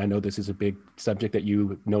 and I know this is a big subject that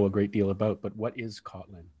you know a great deal about, but what is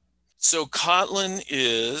Kotlin? So Kotlin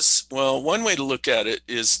is, well, one way to look at it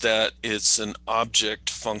is that it's an object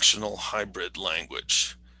functional hybrid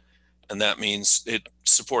language. And that means it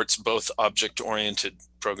supports both object-oriented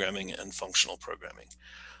programming and functional programming.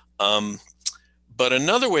 But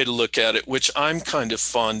another way to look at it, which I'm kind of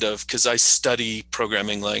fond of because I study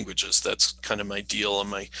programming languages, that's kind of my deal, and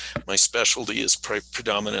my specialty is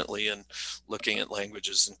predominantly in looking at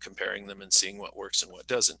languages and comparing them and seeing what works and what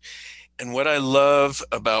doesn't. And what I love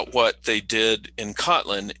about what they did in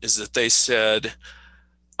Kotlin is that they said,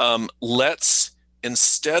 let's,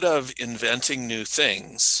 instead of inventing new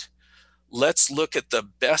things, let's look at the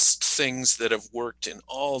best things that have worked in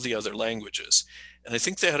all the other languages. And I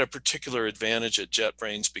think they had a particular advantage at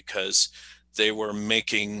JetBrains because they were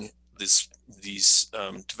making these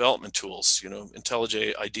development tools. You know,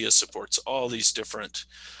 IntelliJ IDEA supports all these different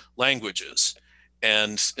languages,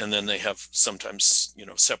 and then they have sometimes, you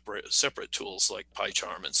know, separate tools like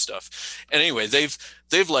PyCharm and stuff. And anyway,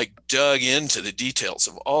 they've like dug into the details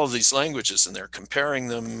of all of these languages, and they're comparing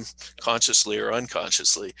them consciously or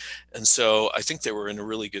unconsciously. And so I think they were in a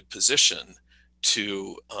really good position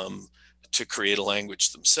to create a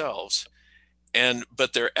language themselves.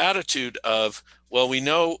 But their attitude of, well, we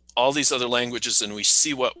know all these other languages and we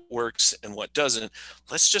see what works and what doesn't,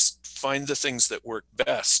 let's just find the things that work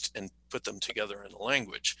best and put them together in a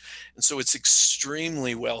language. And so it's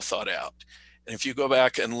extremely well thought out. And if you go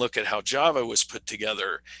back and look at how Java was put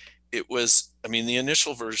together, it was, I mean, the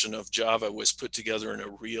initial version of Java was put together in a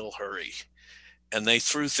real hurry. And they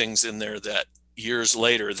threw things in there that years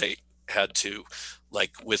later they had to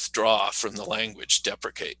like withdraw from the language,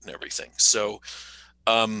 deprecate and everything. So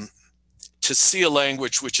to see a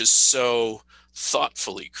language which is so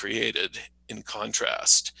thoughtfully created in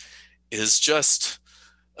contrast is just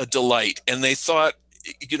a delight. And they thought,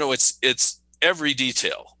 you know, it's every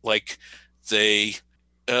detail. Like they,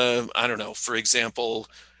 I don't know, for example,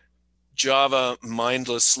 Java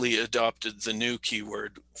mindlessly adopted the new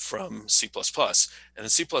keyword from C++. And in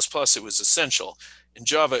C++ it was essential. In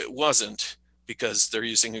Java it wasn't, because they're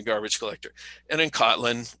using a garbage collector. And in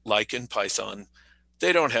Kotlin, like in Python,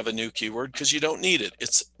 they don't have a new keyword because you don't need it.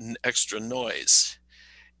 It's an extra noise.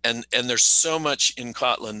 And there's so much in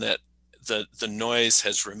Kotlin that the noise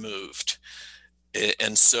has removed.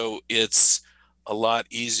 And so it's a lot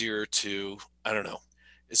easier to, I don't know,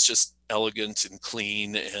 it's just elegant and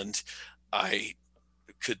clean. And I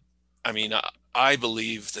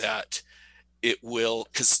believe that it will,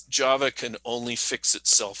 because Java can only fix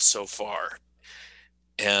itself so far.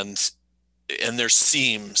 And there's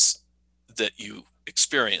seams that you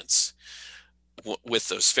experience with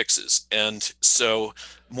those fixes. And so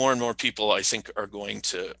more and more people, I think, are going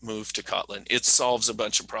to move to Kotlin. It solves a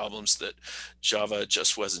bunch of problems that Java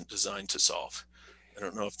just wasn't designed to solve. I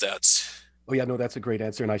don't know if that's... Oh yeah, no, that's a great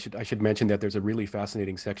answer. And I should mention that there's a really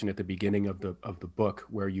fascinating section at the beginning of the book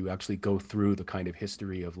where you actually go through the kind of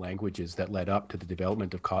history of languages that led up to the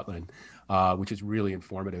development of Kotlin, which is really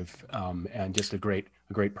informative, and just a great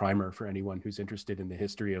primer for anyone who's interested in the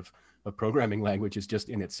history of programming languages just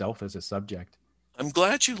in itself as a subject. I'm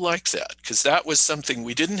glad you liked that, because that was something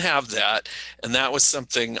we didn't have that. And that was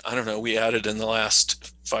something, I don't know, we added in the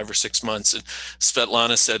last 5 or 6 months. And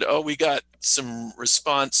Svetlana said, oh, we got some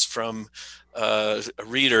response from a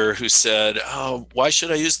reader who said, oh, why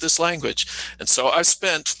should I use this language? And so I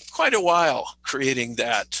spent quite a while creating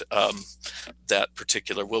that, that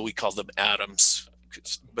particular, well, we call them atoms,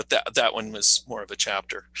 but that one was more of a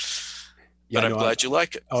chapter. Yeah, but I'm glad you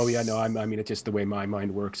like it. Oh yeah, no, I mean, it's just the way my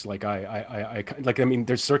mind works. Like I mean,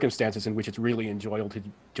 there's circumstances in which it's really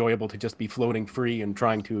enjoyable to just be floating free and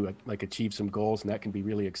trying to like achieve some goals, and that can be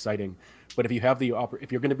really exciting. But if you have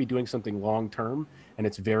if you're going to be doing something long term, and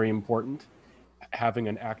it's very important, having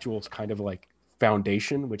an actual kind of like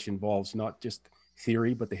foundation, which involves not just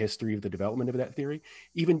theory, but the history of the development of that theory.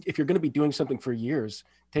 Even if you're going to be doing something for years,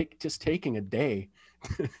 taking a day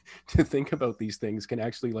to think about these things can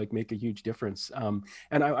actually like make a huge difference.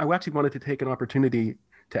 And I actually wanted to take an opportunity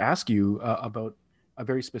to ask you about a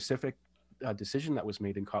very specific decision that was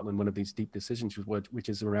made in Kotlin, one of these deep decisions, which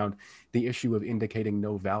is around the issue of indicating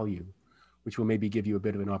no value, which will maybe give you a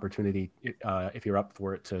bit of an opportunity, if you're up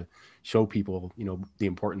for it, to show people, you know, the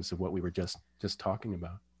importance of what we were just talking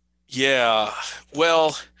about. Yeah,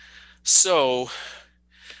 well, so,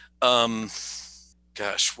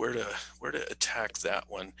 gosh, where to attack that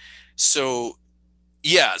one? So,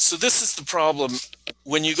 yeah, so this is the problem.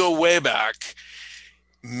 When you go way back,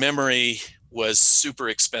 memory was super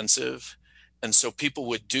expensive, and so people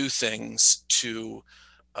would do things to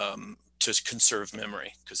conserve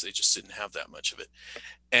memory because they just didn't have that much of it.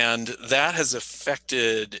 And that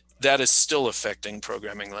is still affecting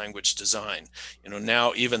programming language design. You know,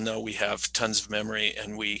 now, even though we have tons of memory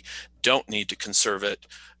and we don't need to conserve it,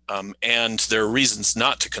 And there are reasons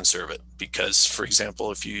not to conserve it because, for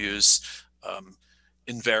example, if you use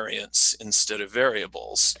invariants instead of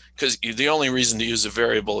variables, because the only reason to use a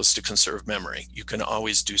variable is to conserve memory. You can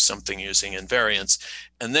always do something using invariants.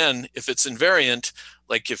 And then if it's invariant,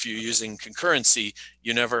 like if you're using concurrency,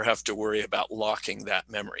 you never have to worry about locking that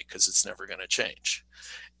memory because it's never going to change.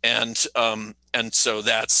 And so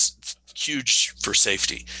that's huge for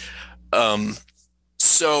safety.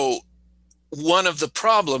 So one of the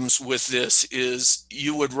problems with this is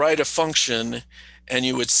you would write a function and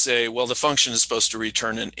you would say, well, the function is supposed to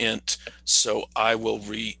return an int, so I will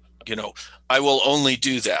I will only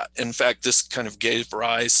do that. In fact, this kind of gave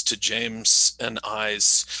rise to James and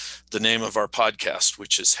I's, the name of our podcast,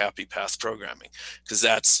 which is Happy Path Programming, because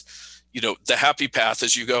that's, the happy path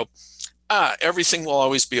is you go, everything will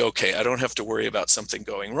always be okay. I don't have to worry about something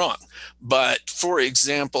going wrong. But for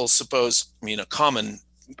example, a common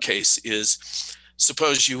case is,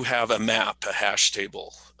 suppose you have a map, a hash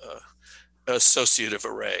table, associative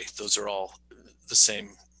array. Those are all the same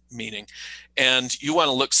meaning. And you want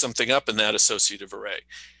to look something up in that associative array.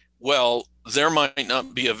 Well, there might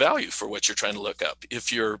not be a value for what you're trying to look up.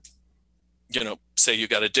 If you're, say you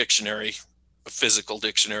got a dictionary, a physical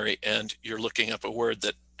dictionary, and you're looking up a word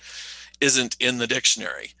that isn't in the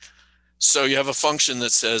dictionary. So you have a function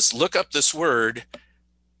that says, look up this word.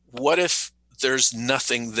 What if there's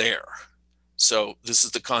nothing there? So this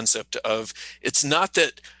is the concept of, it's not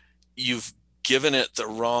that you've given it the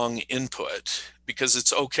wrong input, because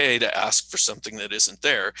it's okay to ask for something that isn't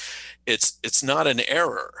there. It's not an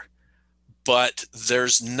error, but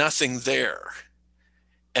there's nothing there.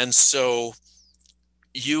 And so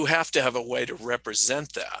you have to have a way to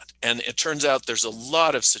represent that. And it turns out there's a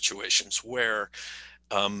lot of situations where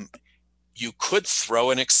you could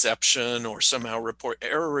throw an exception or somehow report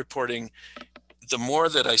error reporting. The more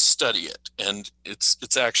that I study it, and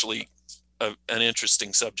it's actually an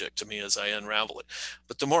interesting subject to me as I unravel it,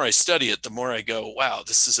 but the more I study it, the more I go, wow,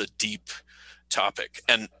 this is a deep topic.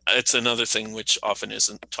 And it's another thing which often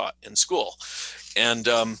isn't taught in school. And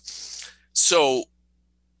so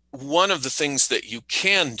one of the things that you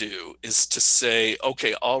can do is to say,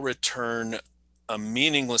 okay, I'll return a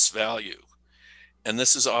meaningless value. And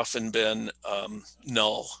this has often been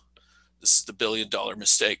null. This is the $1 billion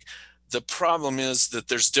mistake. The problem is that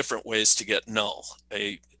there's different ways to get null.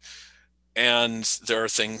 And there are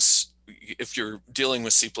things, if you're dealing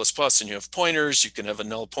with C++ and you have pointers, you can have a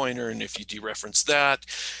null pointer. And if you dereference that,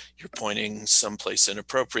 you're pointing someplace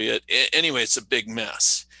inappropriate. Anyway, it's a big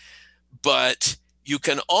mess. But you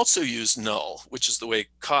can also use null, which is the way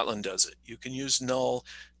Kotlin does it. You can use null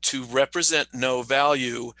to represent no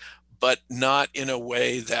value, but not in a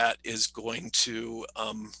way that is going to,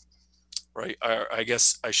 right? I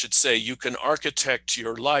guess I should say, you can architect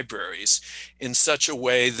your libraries in such a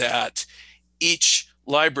way that each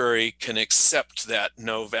library can accept that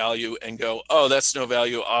no value and go, oh, that's no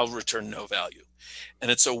value, I'll return no value.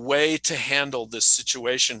 And it's a way to handle this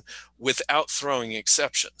situation without throwing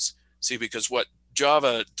exceptions. See, because what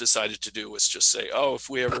Java decided to do was just say, oh, if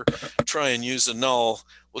we ever try and use a null,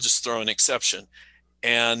 we'll just throw an exception.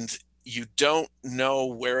 And you don't know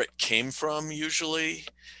where it came from usually,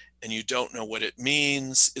 and you don't know what it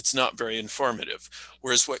means. It's not very informative.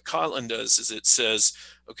 Whereas what Kotlin does is it says,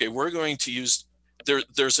 okay, we're going to use,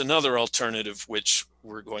 there's another alternative which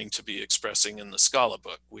we're going to be expressing in the Scala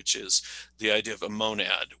book, which is the idea of a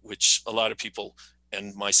monad, which a lot of people,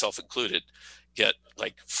 and myself included, get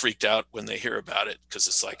like freaked out when they hear about it, because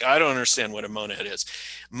it's like, I don't understand what a monad is.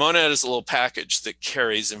 Monad is a little package that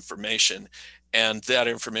carries information, and that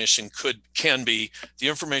information can be the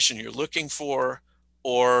information you're looking for,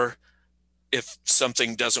 or if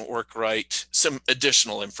something doesn't work right, some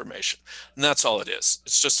additional information. And that's all it is.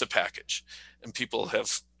 It's just a package. And people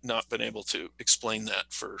have not been able to explain that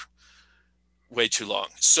for way too long.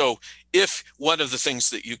 So if one of the things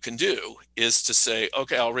that you can do is to say,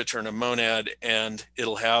 okay, I'll return a monad and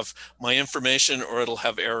it'll have my information or it'll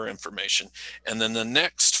have error information. And then the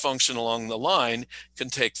next function along the line can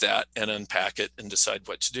take that and unpack it and decide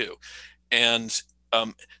what to do. And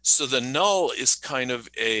so the null is kind of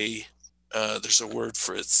there's a word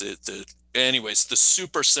for it. Anyways, the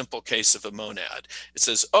super simple case of a monad. It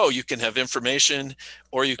says, oh, you can have information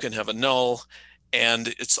or you can have a null, and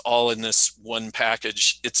it's all in this one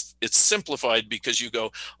package. It's simplified because you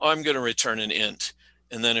go, oh, I'm going to return an int.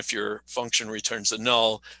 And then if your function returns a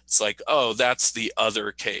null, it's like, oh, that's the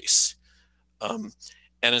other case.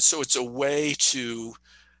 And so it's a way to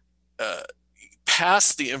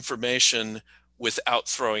pass the information without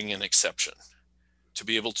throwing an exception, to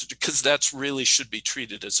be able to, because that's really should be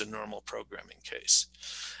treated as a normal programming case.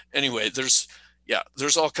 Anyway, there's, yeah,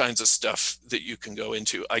 there's all kinds of stuff that you can go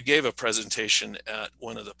into. I gave a presentation at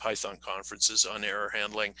one of the Python conferences on error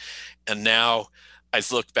handling, and now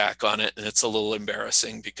I've looked back on it and it's a little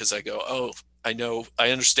embarrassing because I go, oh,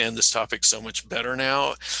 I understand this topic so much better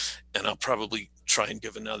now, and I'll probably try and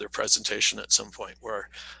give another presentation at some point where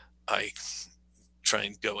I try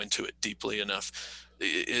and go into it deeply enough.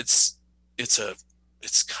 It's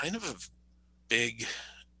kind of a big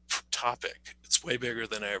topic. It's way bigger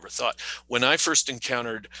than I ever thought. When I first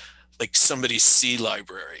encountered like somebody's C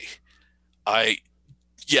library,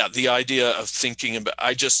 the idea of thinking about,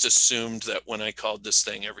 I just assumed that when I called this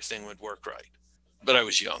thing, everything would work right. But I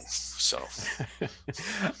was young, so.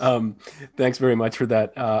 Thanks very much for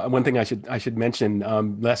that. One thing I should mention,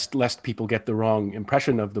 lest people get the wrong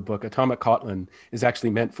impression of the book, Atomic Kotlin is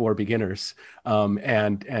actually meant for beginners,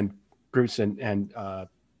 and Bruce and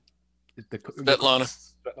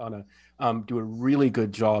Svetlana do a really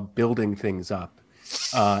good job building things up.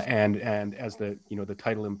 And as the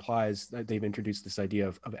title implies, they've introduced this idea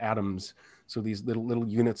of atoms. So these little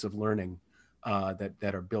units of learning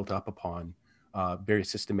that are built up upon very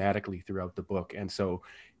systematically throughout the book. And so,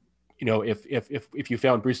 if you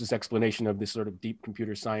found Bruce's explanation of this sort of deep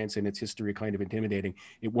computer science and its history kind of intimidating,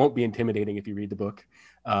 it won't be intimidating if you read the book,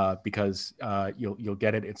 because you'll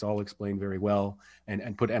get it. It's all explained very well,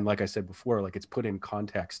 and like I said before, like it's put in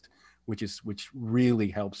context, which really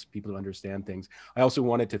helps people to understand things. I also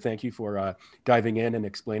wanted to thank you for diving in and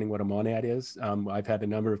explaining what a monad is. I've had a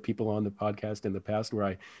number of people on the podcast in the past where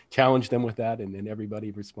I challenged them with that, and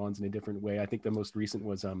everybody responds in a different way. I think the most recent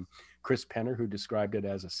was Chris Penner, who described it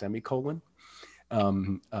as a semicolon.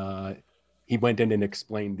 He went in and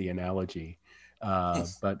explained the analogy,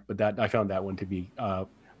 but that I found that one to be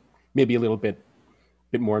maybe a little bit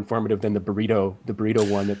more informative than the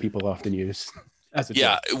burrito one that people often use.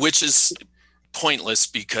 Which is pointless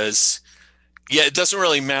because it doesn't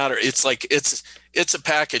really matter. It's like it's a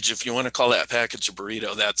package. If you want to call that package a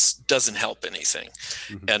burrito, that doesn't help anything.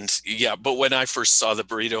 Mm-hmm. And but when I first saw the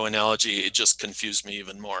burrito analogy, it just confused me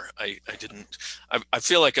even more. I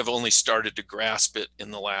feel like I've only started to grasp it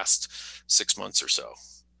in the last 6 months or so.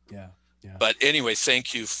 Yeah. But anyway,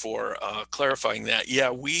 thank you for clarifying that.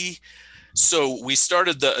 So we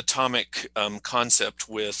started the atomic concept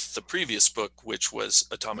with the previous book, which was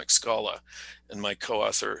Atomic Scala, and my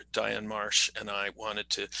co-author Diane Marsh and I wanted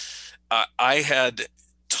to. I had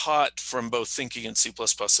taught from both thinking in C++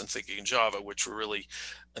 and thinking in Java, which were really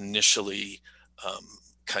initially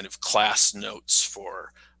kind of class notes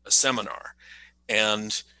for a seminar,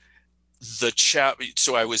 and so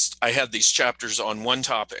I had these chapters on one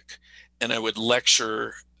topic, and I would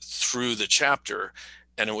lecture through the chapter.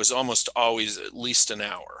 And it was almost always at least an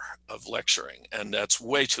hour of lecturing, and that's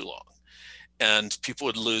way too long. And people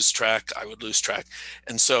would lose track, I would lose track.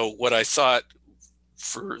 And so what I thought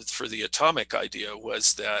for the atomic idea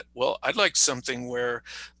was that, well, I'd like something where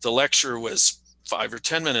the lecture was 5 or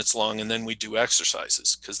 10 minutes long, and then we do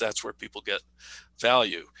exercises, because that's where people get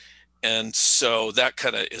value. And so that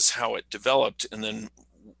kind of is how it developed. And then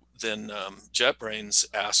JetBrains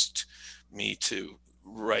asked me to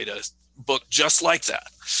write a book just like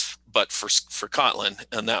that, but for Kotlin,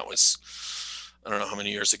 and that was, I don't know how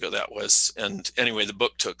many years ago that was. And anyway, the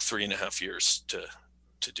book took 3.5 years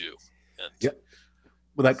to do. And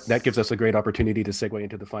well, that gives us a great opportunity to segue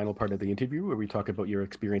into the final part of the interview, where we talk about your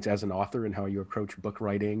experience as an author and how you approach book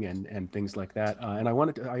writing and things like that. And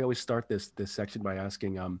I always start this section by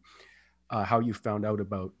asking how you found out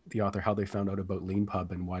about the author, how they found out about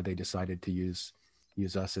LeanPub, and why they decided to use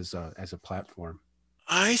us as a platform.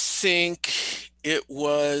 I think it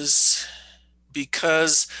was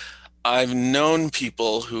because I've known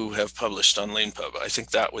people who have published on LeanPub. I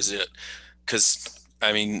think that was it. Because,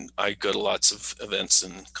 I mean, I go to lots of events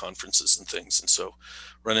and conferences and things, and so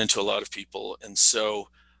run into a lot of people. And so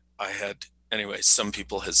some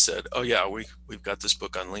people had said, oh yeah, we've got this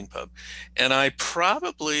book on LeanPub. And I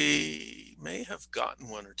probably may have gotten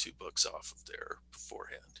 1 or 2 books off of there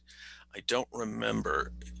beforehand. I don't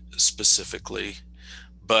remember specifically.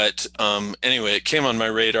 But anyway, it came on my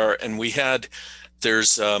radar, and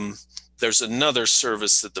there's another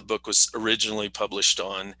service that the book was originally published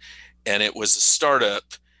on, and it was a startup.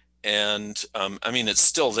 And I mean, it's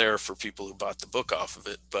still there for people who bought the book off of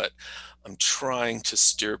it, but I'm trying to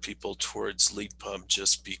steer people towards LeanPub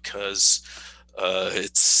just because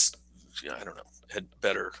it's, I don't know,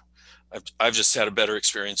 I've just had a better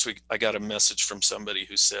experience. I got a message from somebody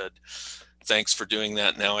who said, thanks for doing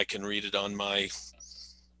that. Now I can read it on my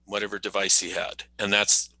whatever device he had. And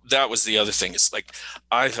that was the other thing. It's like,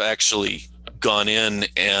 I've actually gone in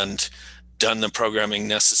and done the programming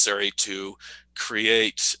necessary to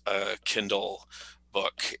create a Kindle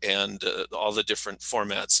book and all the different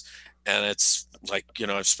formats. And it's like,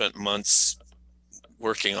 I've spent months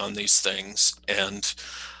working on these things and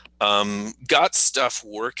got stuff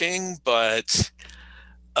working, but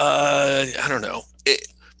I don't know.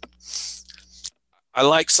 I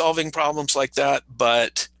like solving problems like that,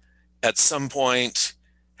 but at some point,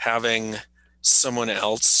 having someone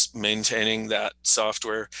else maintaining that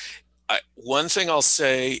software. One thing I'll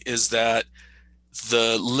say is that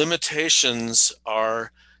the limitations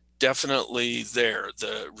are definitely there.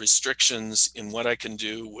 The restrictions in what I can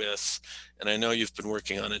do with, and I know you've been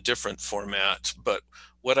working on a different format, but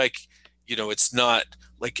it's not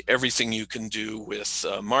like everything you can do with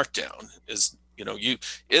Markdown is,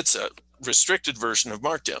 it's a restricted version of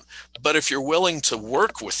Markdown. But if you're willing to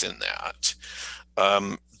work within that,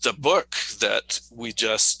 the book that we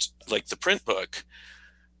just, like the print book,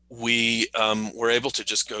 we were able to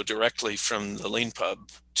just go directly from the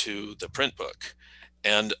Leanpub to the print book.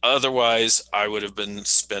 And otherwise, I would have been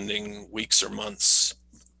spending weeks or months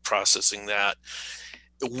processing that.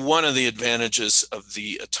 One of the advantages of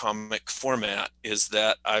the atomic format is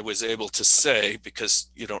that I was able to say, because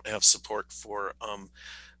you don't have support for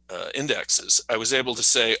indexes, I was able to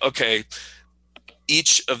say, okay,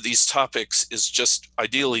 each of these topics is just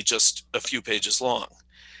ideally just a few pages long.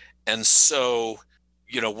 And so,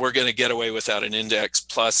 we're going to get away without an index,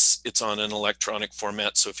 plus it's on an electronic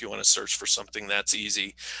format. So if you want to search for something, that's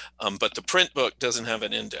easy. But the print book doesn't have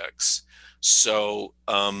an index. So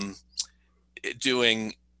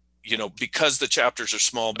because the chapters are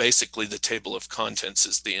small, basically the table of contents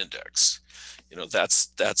is the index. That's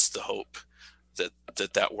the hope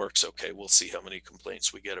that works okay. We'll see how many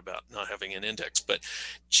complaints we get about not having an index. But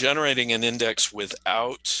generating an index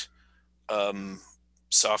without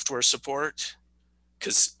software support,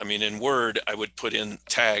 because in Word, I would put in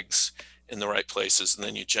tags in the right places, and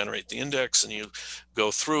then you generate the index and you go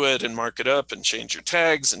through it and mark it up and change your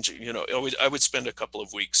tags. And, I would spend a couple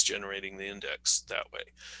of weeks generating the index that way.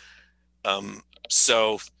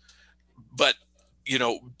 But,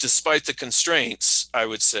 despite the constraints, I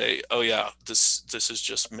would say, oh yeah, this has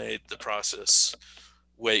just made the process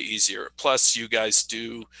way easier. Plus you guys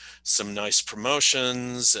do some nice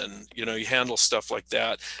promotions and, you handle stuff like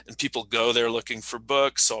that, and people go there looking for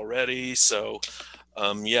books already. So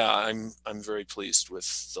yeah, I'm very pleased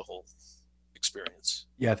with the whole experience.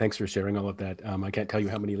 Yeah, thanks for sharing all of that. I can't tell you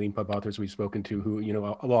how many Leanpub authors we've spoken to who,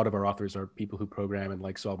 a lot of our authors are people who program and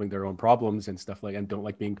like solving their own problems and stuff and don't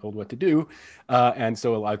like being told what to do. And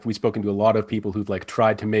so we've spoken to a lot of people who've like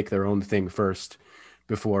tried to make their own thing first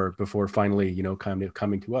before finally, kind of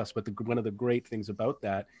coming to us. But one of the great things about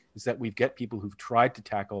that is that we get people who've tried to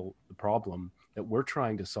tackle the problem that we're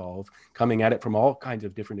trying to solve, coming at it from all kinds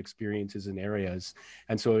of different experiences and areas.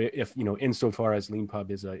 And so if, insofar as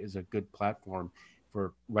Leanpub is a good platform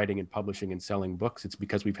for writing and publishing and selling books, it's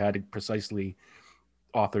because we've had precisely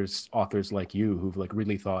authors like you who've like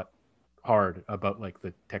really thought hard about like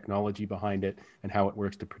the technology behind it and how it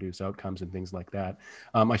works to produce outcomes and things like that.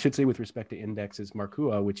 I should say with respect to indexes,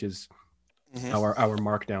 Markua, which is our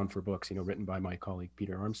markdown for books, written by my colleague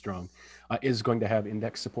Peter Armstrong, is going to have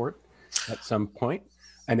index support at some point.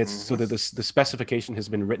 And it's so that the specification has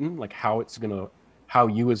been written, like how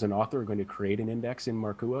you as an author are going to create an index in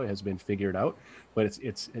Markua has been figured out, but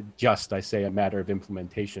it's just, I say, a matter of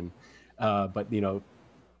implementation. But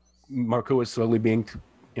Markua is slowly being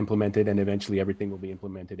implemented, and eventually everything will be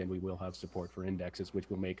implemented, and we will have support for indexes, which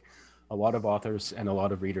will make a lot of authors and a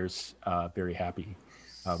lot of readers very happy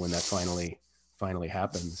when that finally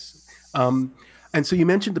happens. And so you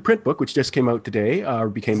mentioned the print book, which just came out today, or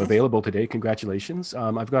became available today. Congratulations!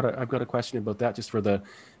 I've got a question about that, just for the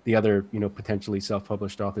other potentially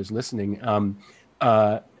self-published authors listening.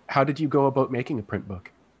 How did you go about making a print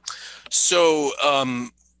book? So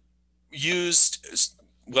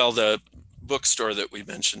the bookstore that we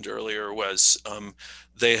mentioned earlier was,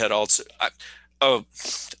 they had also, I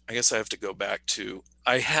guess I have to go back to,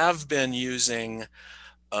 I have been using,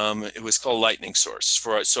 it was called Lightning Source.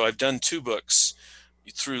 So I've done 2 books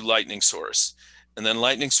through Lightning Source, and then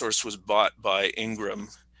Lightning Source was bought by Ingram,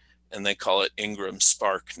 and they call it Ingram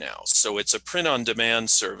Spark now. So it's a print-on-demand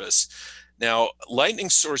service. Now, Lightning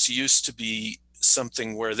Source used to be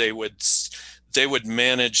something where they would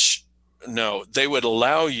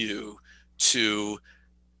allow you to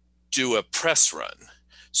do a press run.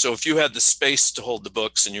 So if you had the space to hold the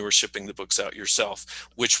books and you were shipping the books out yourself,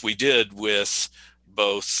 which we did with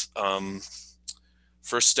both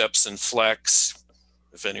First Steps and Flex.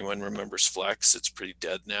 If anyone remembers Flex, it's pretty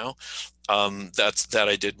dead now. That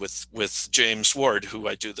I did with James Ward, who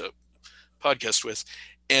I do the podcast with.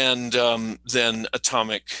 and then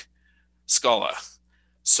Atomic Scala.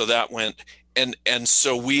 So that went, and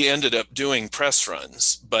so we ended up doing press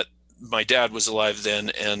runs, but my dad was alive then,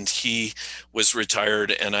 and he was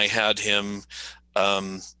retired, and I had him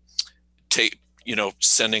take,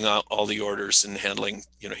 sending out all the orders and handling,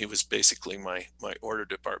 he was basically my order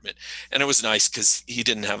department. And it was nice because he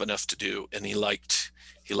didn't have enough to do, and he liked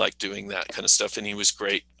doing that kind of stuff, and he was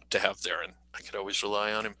great to have there, and I could always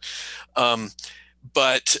rely on him.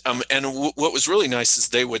 What was really nice is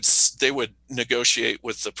they would negotiate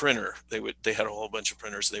with the printer. They had a whole bunch of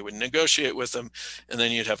printers. They would negotiate with them, and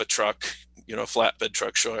then you'd have a truck, a flatbed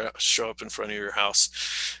truck show up in front of your house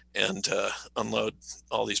and unload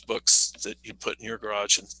all these books that you'd put in your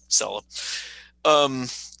garage and sell them.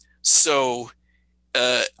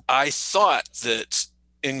 I thought that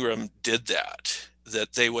Ingram did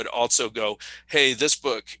that they would also go, hey, this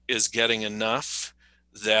book is getting enough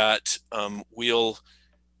that we'll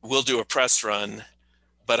do a press run,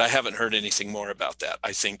 but I haven't heard anything more about that.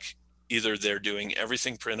 I think either they're doing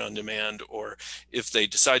everything print on demand, or if they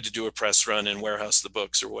decide to do a press run and warehouse the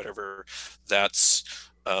books or whatever, that's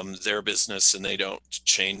their business, and they don't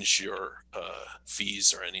change your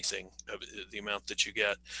fees or anything, the amount that you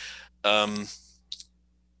get.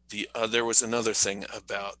 There was another thing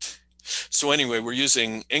about, so anyway, we're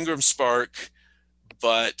using Ingram Spark,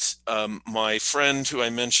 but my friend who I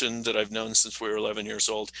mentioned that I've known since we were 11 years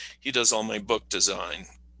old, he does all my book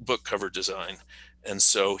cover design. And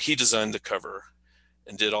so he designed the cover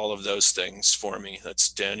and did all of those things for me. That's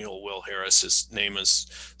Daniel Will Harris. His name is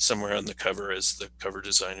somewhere on the cover as the cover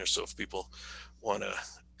designer. So if people want a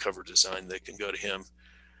cover design, they can go to him.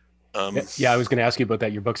 Yeah, I was going to ask you about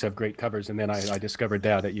that. Your books have great covers, and then I discovered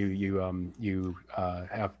that you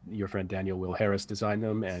have your friend Daniel Will Harris design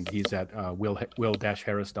them, and he's at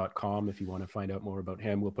will-harris.com. If you want to find out more about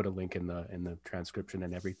him, we'll put a link in the transcription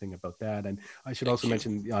and everything about that. And I should also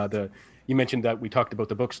mention you mentioned that we talked about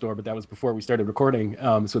the bookstore, but that was before we started recording.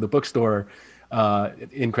 So the bookstore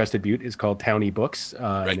in Crested Butte is called Townie Books,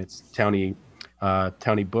 right. And it's Townie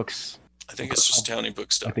Books. I think it's just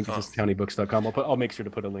towniebooks.com. I think it's just towniebooks.com. I'll make sure to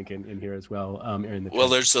put a link in here as well.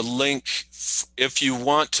 There's a link if you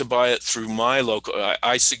want to buy it through my local.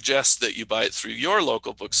 I suggest that you buy it through your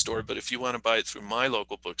local bookstore, but if you want to buy it through my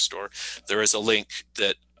local bookstore, there is a link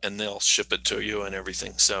and they'll ship it to you and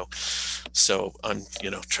everything. So I'm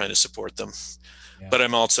trying to support them, but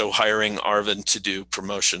I'm also hiring Arvin to do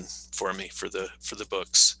promotion for me for the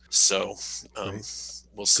books. So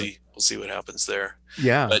we'll see what happens there.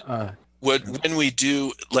 Yeah. But when we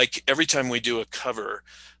do, like every time we do a cover,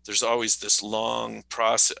 there's always this long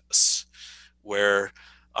process where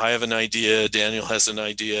I have an idea, Daniel has an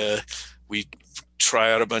idea, we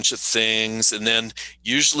try out a bunch of things, and then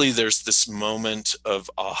usually there's this moment of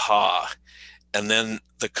aha, and then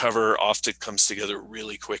the cover often comes together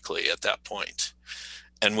really quickly at that point.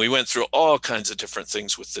 And we went through all kinds of different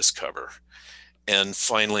things with this cover, and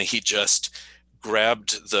finally he just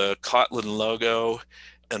grabbed the Kotlin logo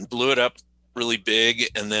and blew it up really big,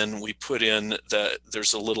 and then we put in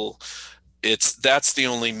there's a little, that's the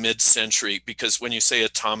only mid-century, because when you say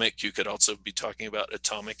atomic, you could also be talking about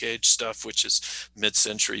atomic age stuff, which is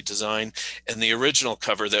mid-century design. And the original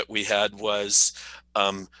cover that we had was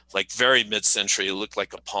like very mid-century. It looked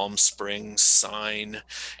like a Palm Springs sign,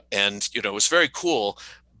 and it was very cool,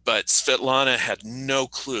 but Svetlana had no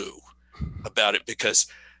clue about it because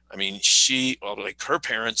her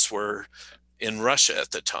parents were in Russia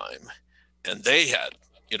at the time, and they had,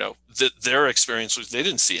 their experience was they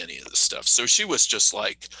didn't see any of this stuff. So she was just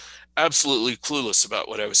like absolutely clueless about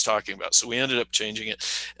what I was talking about. So we ended up changing it.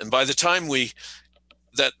 And by the time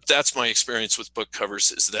that's my experience with book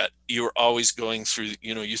covers, is that you're always going through,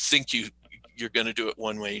 you think you're going to do it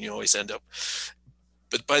one way and you always end up.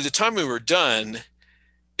 But by the time we were done,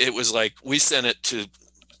 it was like we sent it to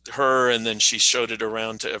her, and then she showed it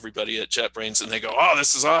around to everybody at JetBrains, and they go, "Oh,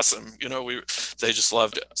 this is awesome!" They just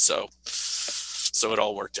loved it. So it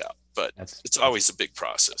all worked out. But it's always a big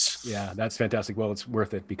process. Yeah, that's fantastic. Well, it's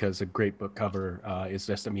worth it because a great book cover is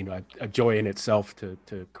just, a joy in itself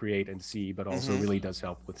to create and see, but also really does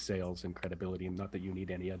help with sales and credibility. And not that you need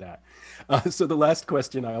any of that. So the last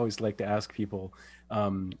question I always like to ask people,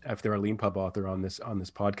 if they're a Leanpub author on this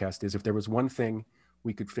podcast, is if there was one thing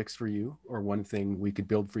we could fix for you, or one thing we could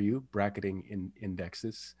build for you, bracketing in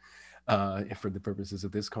indexes, for the purposes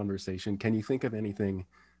of this conversation, can you think of anything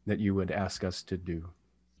that you would ask us to do?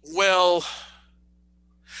 Well,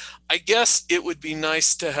 I guess it would be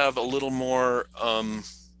nice to have a little more, I'm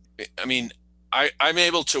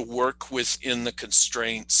able to work within the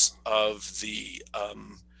constraints of the,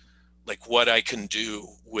 like what I can do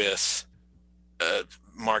with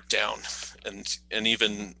Markdown, and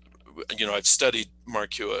even, I've studied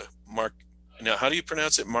Markua. Now, how do you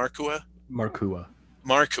pronounce it? Markua? Markua.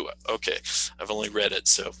 Markua. Okay, I've only read it,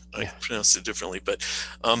 so I pronounce it differently. But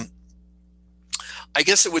I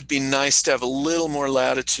guess it would be nice to have a little more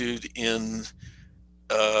latitude in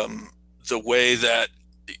the way that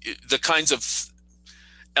the kinds of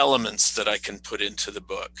elements that I can put into the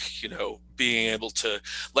book, being able to,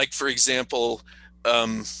 like, for example,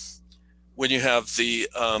 when you have the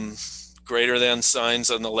greater than signs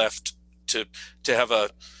on the left, to have a,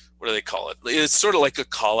 what do they call it? It's sort of like a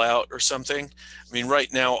call out or something. I mean,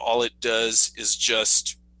 right now, all it does is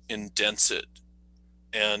just indents it.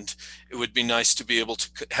 And it would be nice to be able to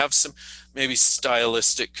have some maybe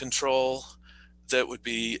stylistic control that would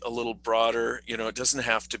be a little broader. It doesn't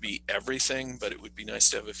have to be everything, but it would be nice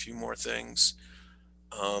to have a few more things.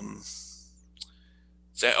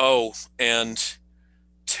 And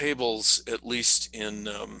tables, at least in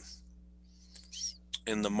the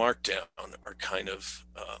Markdown, are kind of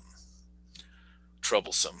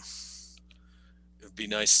troublesome. It would be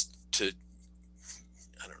nice to,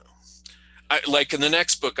 I don't know. Like in the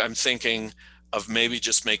next book, I'm thinking of maybe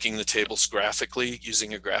just making the tables graphically,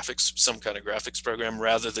 using some kind of graphics program,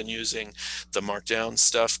 rather than using the Markdown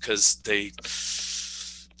stuff, because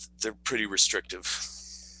they're pretty restrictive.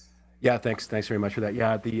 Yeah, thanks very much for that.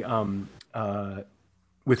 Yeah,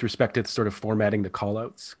 with respect to sort of formatting the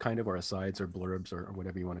callouts, kind of, or asides or blurbs or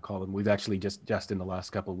whatever you want to call them, we've actually just in the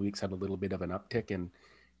last couple of weeks had a little bit of an uptick in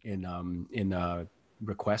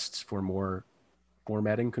requests for more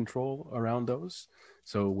formatting control around those.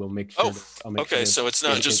 So we'll make sure. I'll make sure so it's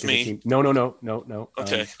not just me. No.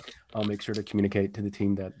 Okay. I'll make sure to communicate to the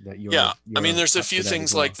team that you're. Yeah, I mean, there's a few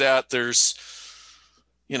things like that. There's,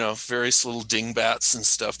 various little dingbats and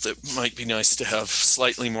stuff that might be nice to have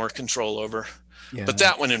slightly more control over. Yeah. But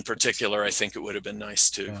that one in particular, I think it would have been nice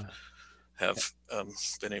to have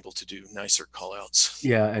been able to do nicer callouts.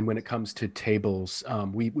 Yeah, and when it comes to tables,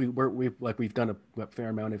 we've done a fair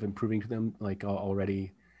amount of improving to them, like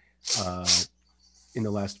already in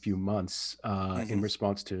the last few months in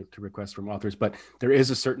response to requests from authors. But there is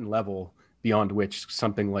a certain level beyond which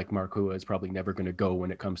something like Markua is probably never going to go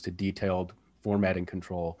when it comes to detailed formatting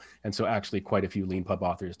control. And so actually quite a few Leanpub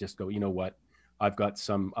authors just go, you know what, I've got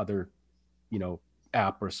some other,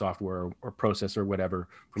 app or software or process or whatever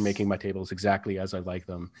for making my tables exactly as I like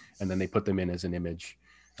them. And then they put them in as an image.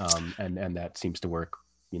 And that seems to work,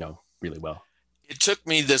 really well. It took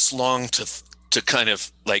me this long to kind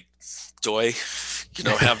of like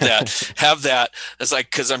have that as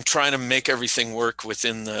like, because I'm trying to make everything work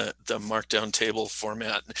within the Markdown table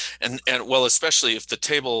format, and well, especially if the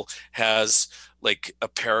table has like a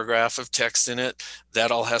paragraph of text in it, that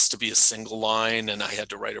all has to be a single line, and I had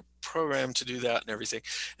to write a program to do that and everything.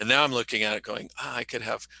 And now I'm looking at it going, I could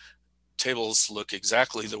have tables look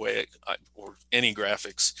exactly the way or any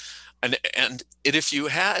graphics, and if you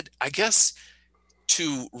had, I guess,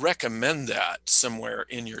 to recommend that somewhere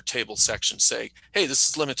in your table section, say, hey, this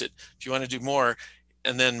is limited, if you want to do more,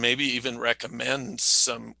 and then maybe even recommend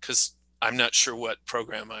some, because I'm not sure what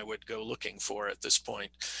program I would go looking for at this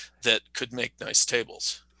point that could make nice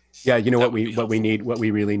tables. Yeah, what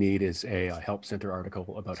we really need is a help center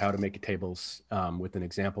article about how to make tables with an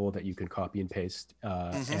example that you can copy and paste,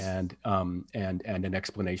 and an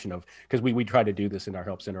explanation of, because we try to do this in our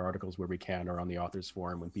help center articles where we can, or on the authors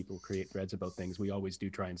forum when people create threads about things. We always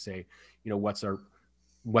do try and say,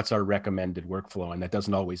 what's our recommended workflow, and that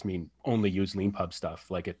doesn't always mean only use Leanpub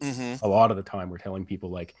stuff. Like a lot of the time we're telling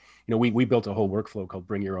people, like, we built a whole workflow called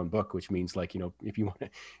Bring Your Own Book, which means, like, if you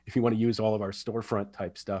want to use all of our storefront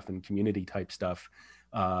type stuff and community type stuff,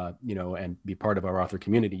 and be part of our author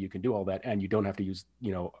community, you can do all that, and you don't have to use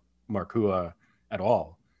Markua at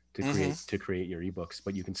all to create your ebooks,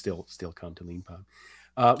 but you can still come to Leanpub.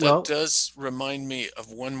 That does remind me of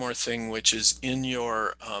one more thing, which is in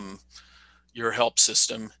your help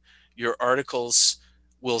system, your articles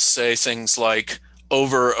will say things like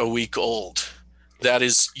over a week old. That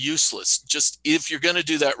is useless. Just, if you're going to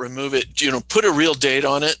do that, remove it, put a real date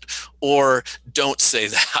on it, or don't say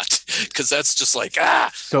that, because that's just like,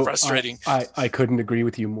 so frustrating. I couldn't agree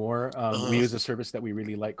with you more. We use a service that we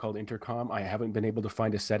really like called Intercom. I haven't been able to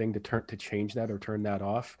find a setting to change that or turn that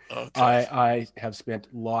off. Okay. I have spent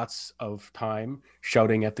lots of time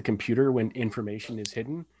shouting at the computer when information is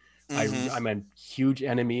hidden. I'm a huge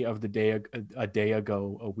enemy of the day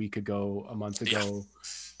ago, a week ago, a month ago.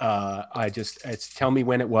 It's tell me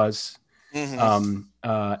when it was, and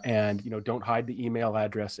don't hide the email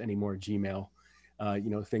address anymore, Gmail.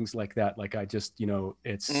 things like that. Like I just,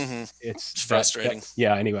 It's frustrating.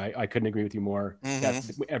 Yeah. Anyway, I couldn't agree with you more.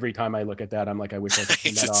 Every time I look at that, I'm like, I wish I could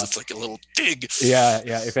turn that off. It's like a little dig. Yeah.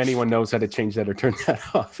 If anyone knows how to change that or turn that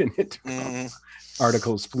off in Intercom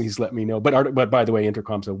articles, please let me know. But by the way,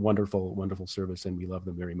 Intercom's a wonderful, wonderful service, and we love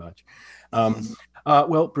them very much.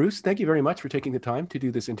 Well, Bruce, thank you very much for taking the time to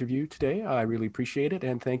do this interview today. I really appreciate it,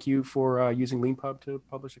 and thank you for using LeanPub to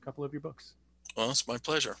publish a couple of your books. Well, it's my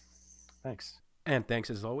pleasure. Thanks. And thanks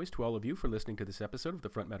as always to all of you for listening to this episode of the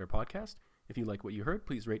Front Matter Podcast. If you like what you heard,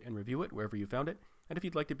 please rate and review it wherever you found it. And if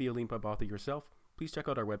you'd like to be a LeanPub author yourself, please check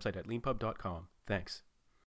out our website at leanpub.com. Thanks.